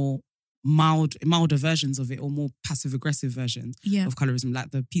kind of more milder versions of it, or more passive aggressive versions of colorism, like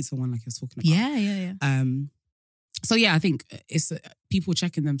the pizza one, like you're talking about. Yeah. So yeah, I think it's people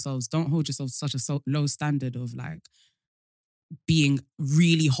checking themselves. Don't hold yourself to such a low standard of like being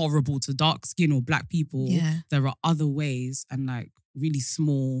really horrible to dark skin or black people. There are other ways, and like really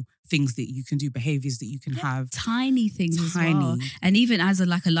small things that you can do, behaviors that you can have, tiny things as well. And even as a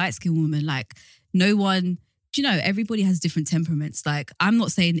light skinned woman, like, no one do you know, everybody has different temperaments. Like, I'm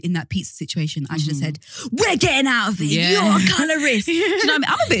not saying in that pizza situation, I should have said, we're getting out of it. You're a colourist. Do you know what I mean?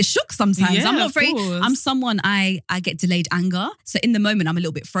 I'm a bit shook sometimes. Yeah, I'm not very, course. I'm someone, I get delayed anger. So in the moment, I'm a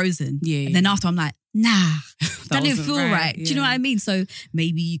little bit frozen. Yeah. And then after, I'm like, nah, that didn't wasn't feel right. Yeah. Do you know what I mean? So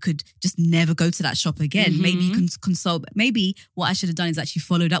maybe you could just never go to that shop again. Maybe you can consult. Maybe what I should have done is actually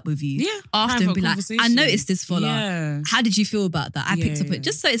followed up with you after and be like, I noticed this fella. Yeah. How did you feel about that? I picked up it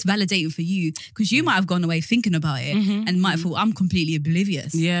just so it's validating for you, because you might have gone away thinking about it and might have thought I'm completely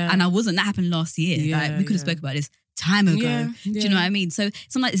oblivious. Yeah. And I wasn't. That happened last year. Yeah, Like, we could have spoke about this time ago. Yeah, Do you know what I mean? So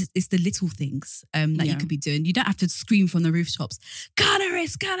sometimes it's the little things that you could be doing. You don't have to scream from the rooftops,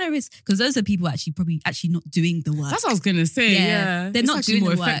 colourist, because those are people probably not doing the work. That's what I was gonna say. Yeah, They're it's not actually doing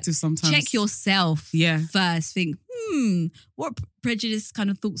more the work. effective sometimes. Check yourself first. Think, what prejudice kind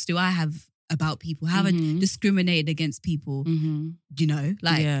of thoughts do I have about people? Have I discriminated against people? You know,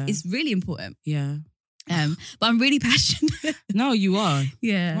 like it's really important. Yeah. But I'm really passionate. No, you are.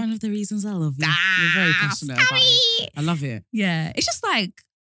 Yeah. One of the reasons I love you. You're very passionate about it. I love it. Yeah. It's just like,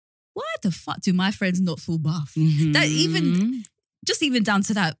 why the fuck do my friends not feel buff? That even down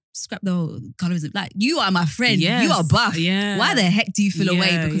to that, scrap the whole colorism. Like, you are my friend. Yes. You are buff. Yeah. Why the heck do you feel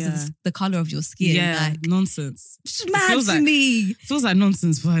away because of the colour of your skin? Yeah, Like, nonsense. it's mad to me. Feels like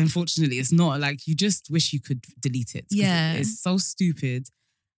nonsense, but unfortunately it's not. Like, you just wish you could delete it. Yeah. It's so stupid.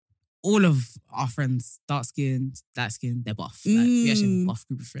 All of our friends, dark skinned, light skinned, they're buff. Like, we actually have a buff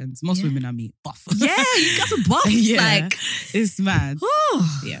group of friends. Most women I meet, buff. Yeah, you guys are buff. Like, it's mad.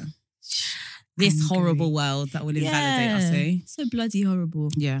 Yeah. This horrible world that will invalidate us, eh? So bloody horrible.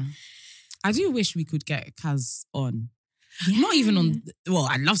 Yeah. I do wish we could get Kaz on. Yeah. Not even on, well,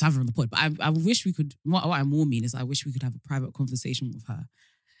 I'd love to have her on the pod, but I wish we could, what I more mean is I wish we could have a private conversation with her,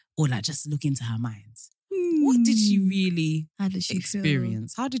 or like just look into her mind. What did she really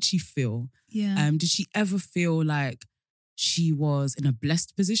experience? How did she feel? Yeah. Did she ever feel like she was in a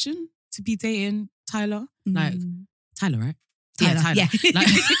blessed position to be dating Tyler? Like, Tyler, right? Tyler, Yeah, Tyler. yeah. Like,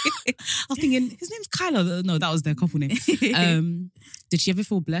 I was thinking, his name's Kyler. No, that was their couple name. Did she ever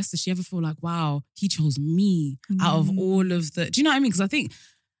feel blessed? Did she ever feel like, wow, he chose me out of all of the... Do you know what I mean? Because I think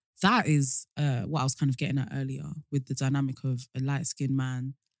that is what I was kind of getting at earlier with the dynamic of a light-skinned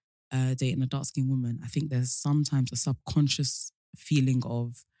man dating a dark-skinned woman. I think there's sometimes a subconscious feeling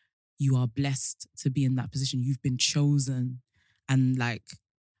of you are blessed to be in that position. You've been chosen. And like,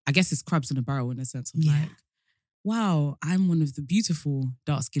 I guess it's crabs in a barrel in a sense of like, wow, I'm one of the beautiful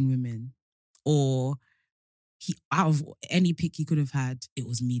dark-skinned women. Or he, out of any pick he could have had, it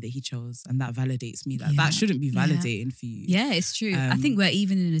was me that he chose. And that validates me. That shouldn't be validating for you. Yeah, it's true. I think we're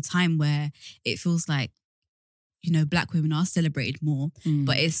even in a time where it feels like, you know, black women are celebrated more,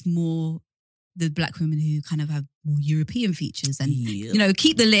 but it's more the black women who kind of have more European features and, you know,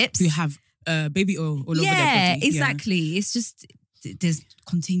 keep the lips. Who have baby oil all over their body. Yeah, exactly. It's just, there's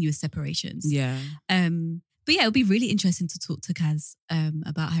continuous separations. Yeah. But yeah, it'll be really interesting to talk to Kaz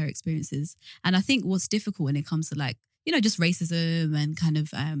about her experiences. And I think what's difficult when it comes to like, you know, just racism and kind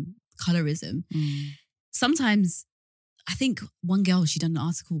of colorism, sometimes I think one girl, she done an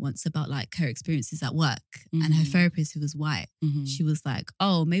article once about like her experiences at work and her therapist who was white, she was like,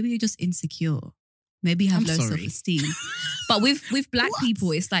 oh, maybe you're just insecure. Maybe you have low self-esteem. But with black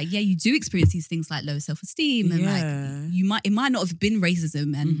people, it's like, yeah, you do experience these things like low self-esteem and like it might not have been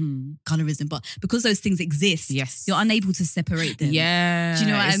racism and colorism, but because those things exist, you're unable to separate them. Yeah. Do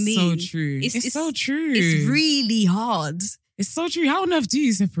you know what I mean? So true. It's so true. It's really hard. It's so true. How on earth do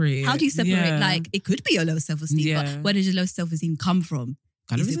you separate it? How do you separate? Like, it could be your low self-esteem, but where does your low self-esteem come from?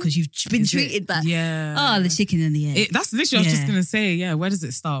 Is it because you've been treated that? Yeah. Oh, the chicken and the egg. That's literally, I was just going to say, where does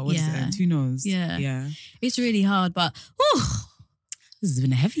it start? Where does it end? Who knows? Yeah. It's really hard, but this has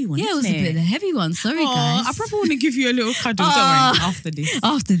been a heavy one. Yeah, it was a bit of a heavy one. Sorry, guys. I probably want to give you a little cuddle. Don't worry, after this.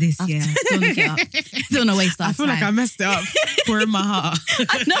 After this, yeah. Don't look it up. Don't want to waste our time. I feel like I messed it up. Pouring my heart.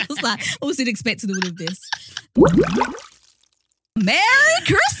 I know. I was like, I wasn't expecting all of this. Merry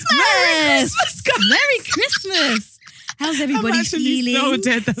Christmas! Merry Christmas, guys! Merry Christmas! How's everybody I'm actually feeling? so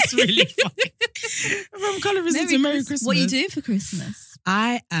dead. That's really funny. From colorism to Merry Christmas. What are you doing for Christmas?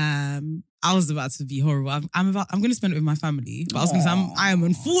 I was about to be horrible. I'm going to spend it with my family, but I was going to say I am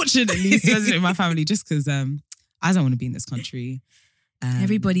unfortunately spending it with my family just because I don't want to be in this country.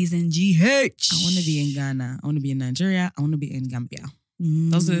 Everybody's in GH. I want to be in Ghana. I want to be in Nigeria. I want to be in Gambia.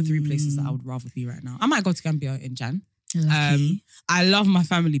 Those are the three places that I would rather be right now. I might go to Gambia in Jan. I love my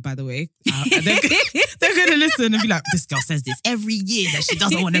family, by the way. They're going to listen and be like, this girl says this every year that she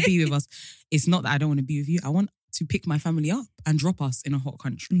doesn't want to be with us. It's not that I don't want to be with you. I want to pick my family up and drop us in a hot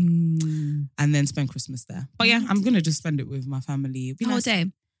country and then spend Christmas there. But yeah, I'm going to just spend it with my family. Whole day?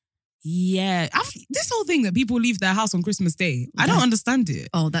 Yeah. This whole thing that people leave their house on Christmas Day, I don't understand it.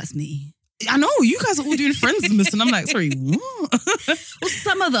 Oh, that's me. I know, you guys are all doing Friendsmas and I'm like, sorry, what? Well,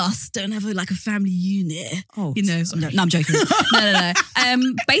 some of us don't have a family unit. Oh, you know. sorry. No, I'm joking. No.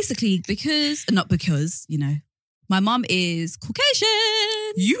 Basically, not because, my mum is Caucasian.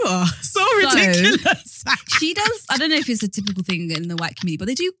 You are so ridiculous. She does, I don't know if it's a typical thing in the white community, but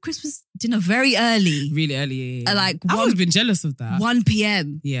they do Christmas dinner very early. Really early, yeah. Like I've always been jealous of that. 1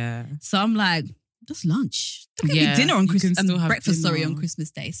 p.m. Yeah. So I'm like, that's lunch. Don't get me dinner on Christmas, breakfast, on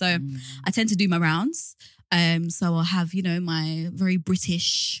Christmas Day. So I tend to do my rounds. So I'll have, my very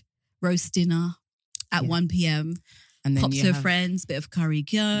British roast dinner at 1 p.m. And then pop to friends, bit of curry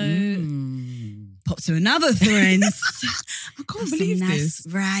goat. Pop to another friends. I can't believe nice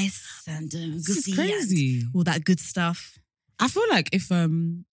this. Rice and this is crazy. All that good stuff. I feel like if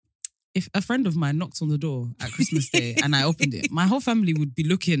a friend of mine knocked on the door at Christmas Day and I opened it, my whole family would be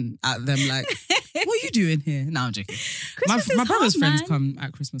looking at them like, what are you doing here? No, I'm joking. My brother's friends come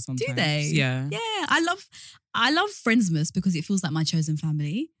at Christmas sometimes. Do they? Yeah. Yeah. I love Friendsmas because it feels like my chosen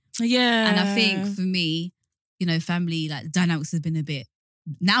family. Yeah. And I think for me, family dynamics has been a bit.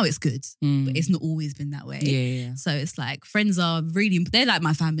 Now it's good, but it's not always been that way. Yeah. So it's like friends are they're like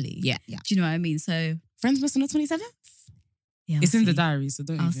my family. Yeah. Do you know what I mean? So Friendsmas on the 27th? Yeah, it's in the diary, so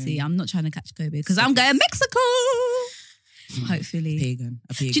don't I'll see. I'm not trying to catch COVID because I'm going to Mexico. Hopefully. A pagan.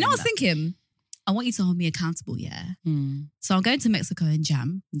 Do you know what I was thinking? I want you to hold me accountable, yeah? So I'm going to Mexico in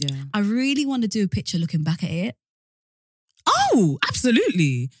Jam. Yeah. I really want to do a picture looking back at it. Oh,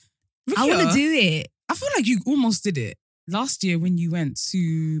 absolutely. Rikia, I want to do it. I feel like you almost did it. Last year when you went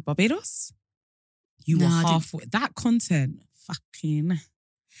to Barbados, you were halfway. That content, fucking...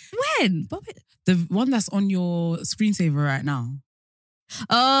 When? The one that's on your screensaver right now.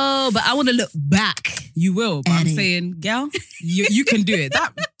 Oh, but I want to look back. You will, but I'm saying, girl, you can do it.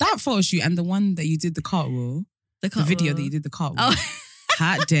 That photo shoot and the one that you did the cartwheel, the video that you did the cartwheel. Oh.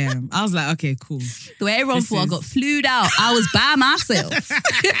 Hot damn. I was like, okay, cool. The way everyone thought I got flued out, I was by myself.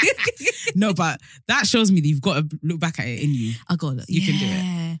 No, but that shows me that you've got to look back at it in you. I got to look. You can do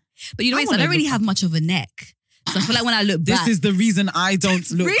it. But I don't really have much of a neck. So I feel like when I look back... This is the reason I don't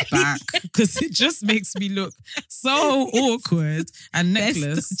look back. Because it just makes me look so awkward and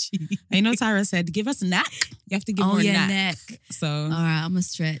necklace. And Tyra said, give us a neck. You have to give her a neck. So, all right, I'm going to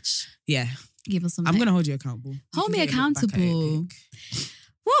stretch. Yeah. Give us some I'm going to hold you accountable. Hold me accountable.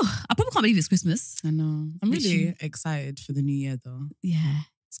 Whoa, I probably can't believe it's Christmas. I know. I'm really excited for the new year though. Yeah.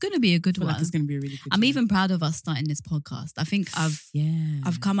 It's going to be a good one. Like it's going to be a really good I'm even proud of us starting this podcast. I think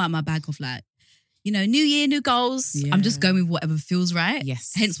I've come out of my bag of new year, new goals. Yeah. I'm just going with whatever feels right.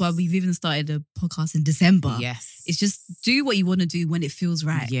 Yes. Hence why we've even started a podcast in December. Yes. It's just do what you want to do when it feels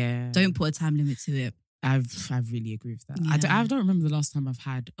right. Yeah. Don't put a time limit to it. I've really agree with that. Yeah. I don't remember the last time I've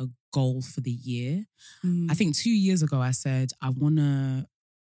had a goal for the year. I think 2 years ago I said I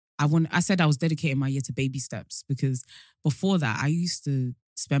said I was dedicating my year to baby steps because before that I used to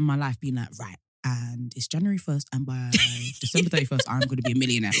spend my life being like, right, and it's January 1st and by December 31st I'm going to be a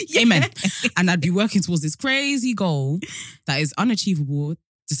millionaire. Yeah. Amen. And I'd be working towards this crazy goal that is unachievable.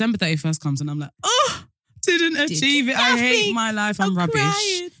 December 31st comes and I'm like, oh, didn't achieve it. I hate my life. I'm rubbish.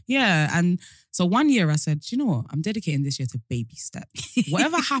 Crying. Yeah. And so 1 year I said, you know what? I'm dedicating this year to baby steps.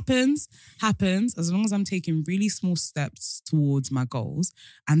 Whatever happens, as long as I'm taking really small steps towards my goals.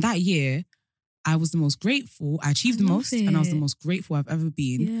 And that year, I was the most grateful. I achieved the most and I was the most grateful I've ever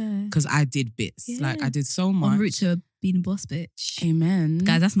been because I did bits. Yeah. Like I did so much. En route to being a boss bitch. Amen.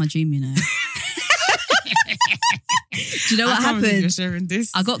 Guys, that's my dream, you know. Do you know what happened? You're sharing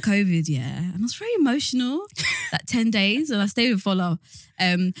this. I got COVID, and I was very emotional. That 10 days, and I stayed with Fola.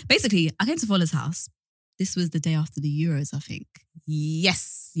 Basically, I came to Fola's house. This was the day after the Euros, I think.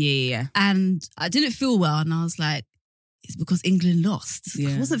 Yes, yeah. And I didn't feel well, and I was like, it's because England lost.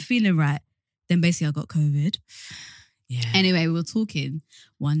 I wasn't feeling right. Then basically, I got COVID. Yeah. Anyway, we were talking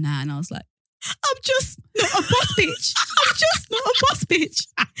one night, and I was like, I'm just not a boss bitch. I'm just not a boss bitch.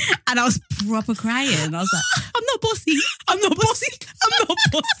 And I was proper crying. I was like, I'm not bossy. I'm not bossy. I'm not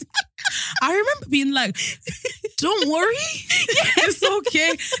bossy. I remember being like, don't worry. It's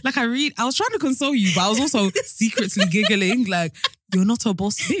okay. Like I was trying to console you, but I was also secretly giggling like, you're not a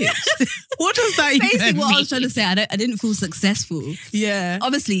boss bitch. What does that even mean? Basically what I was trying to say, I didn't feel successful. Yeah.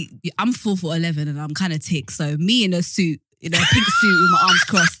 Obviously, I'm 4'11" and I'm kind of thick. So me in a suit, in a pink suit with my arms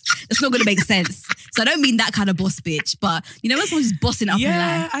crossed, it's not going to make sense. So I don't mean that kind of boss bitch, but when someone's just bossing it up in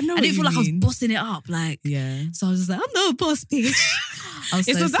life, I know. I didn't feel like I was bossing it up. So I was just like, I'm not a boss bitch. was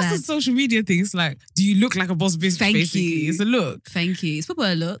so That's a sad. social media thing. It's like, do you look like a boss bitch? Thank basically? you. It's a look. Thank you. It's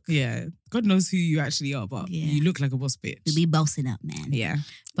probably a look. Yeah. God knows who you actually are, but you look like a boss bitch. We'll be bossing up, man. Yeah.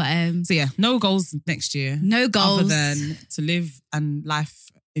 But So yeah, no goals next year. no goals. Other than to live and life,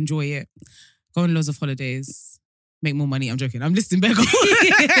 enjoy it, go on loads of holidays, make more money. I'm joking. I'm listing bare goals.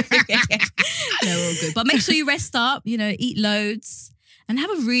 No, all good. But make sure you rest up, eat loads and have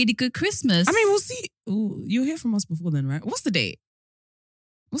a really good Christmas. I mean, we'll see. Ooh, you'll hear from us before then, right? What's the date?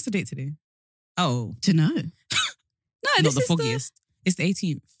 What's the date today? Oh, to know. No, not this the is foggiest. It's the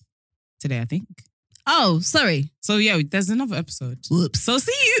 18th today, I think. Oh, sorry. So yeah, there's another episode. Whoops. So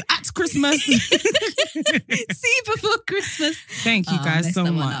see you at Christmas. See you before Christmas. Thank you guys so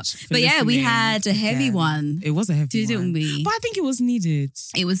much. for But yeah, we listening had a heavy again. one. It was a heavy Didn't one. we? But I think it was needed.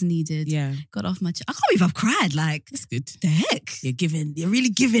 It was needed. Yeah. Got off my chest. I can't believe I've cried. Like, That's good. the heck? You're really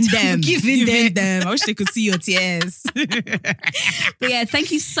giving them. Giving them. I wish they could see your tears. But yeah,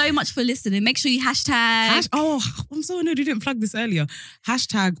 thank you so much for listening. Make sure you hashtag. I'm so annoyed we didn't plug this earlier.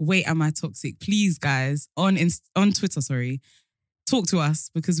 Hashtag wait am I toxic. Please guys, on Twitter, talk to us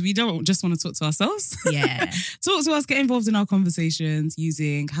because we don't just want to talk to ourselves. Yeah. Talk to us, get involved in our conversations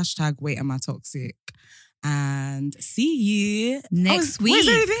using hashtag wait am I toxic. And see you Next week. Is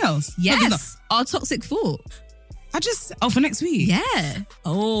there anything else? Yes. Our toxic thought. For next week? Yeah.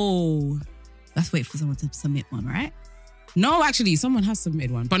 Oh. Let's wait for someone to submit one, right? No, actually, someone has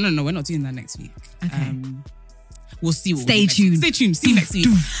submitted one. But no, we're not doing that next week. Okay. We'll see what Stay tuned. Stay tuned. See you next week.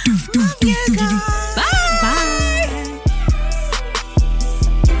 Bye. Bye.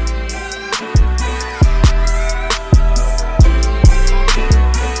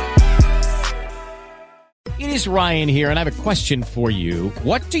 It is Ryan here, and I have a question for you.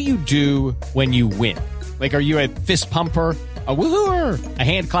 What do you do when you win? Like, are you a fist pumper, a woohooer, a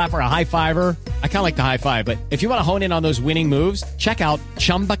hand clapper, a high fiver? I kind of like the high five, but if you want to hone in on those winning moves, check out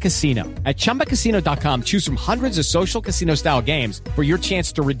Chumba Casino. At ChumbaCasino.com, choose from hundreds of social casino-style games for your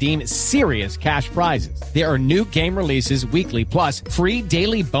chance to redeem serious cash prizes. There are new game releases weekly, plus free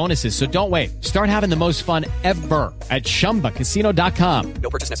daily bonuses. So don't wait. Start having the most fun ever at ChumbaCasino.com. No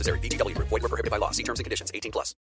purchase necessary. VGW Group. Void where prohibited by law. See terms and conditions. 18+.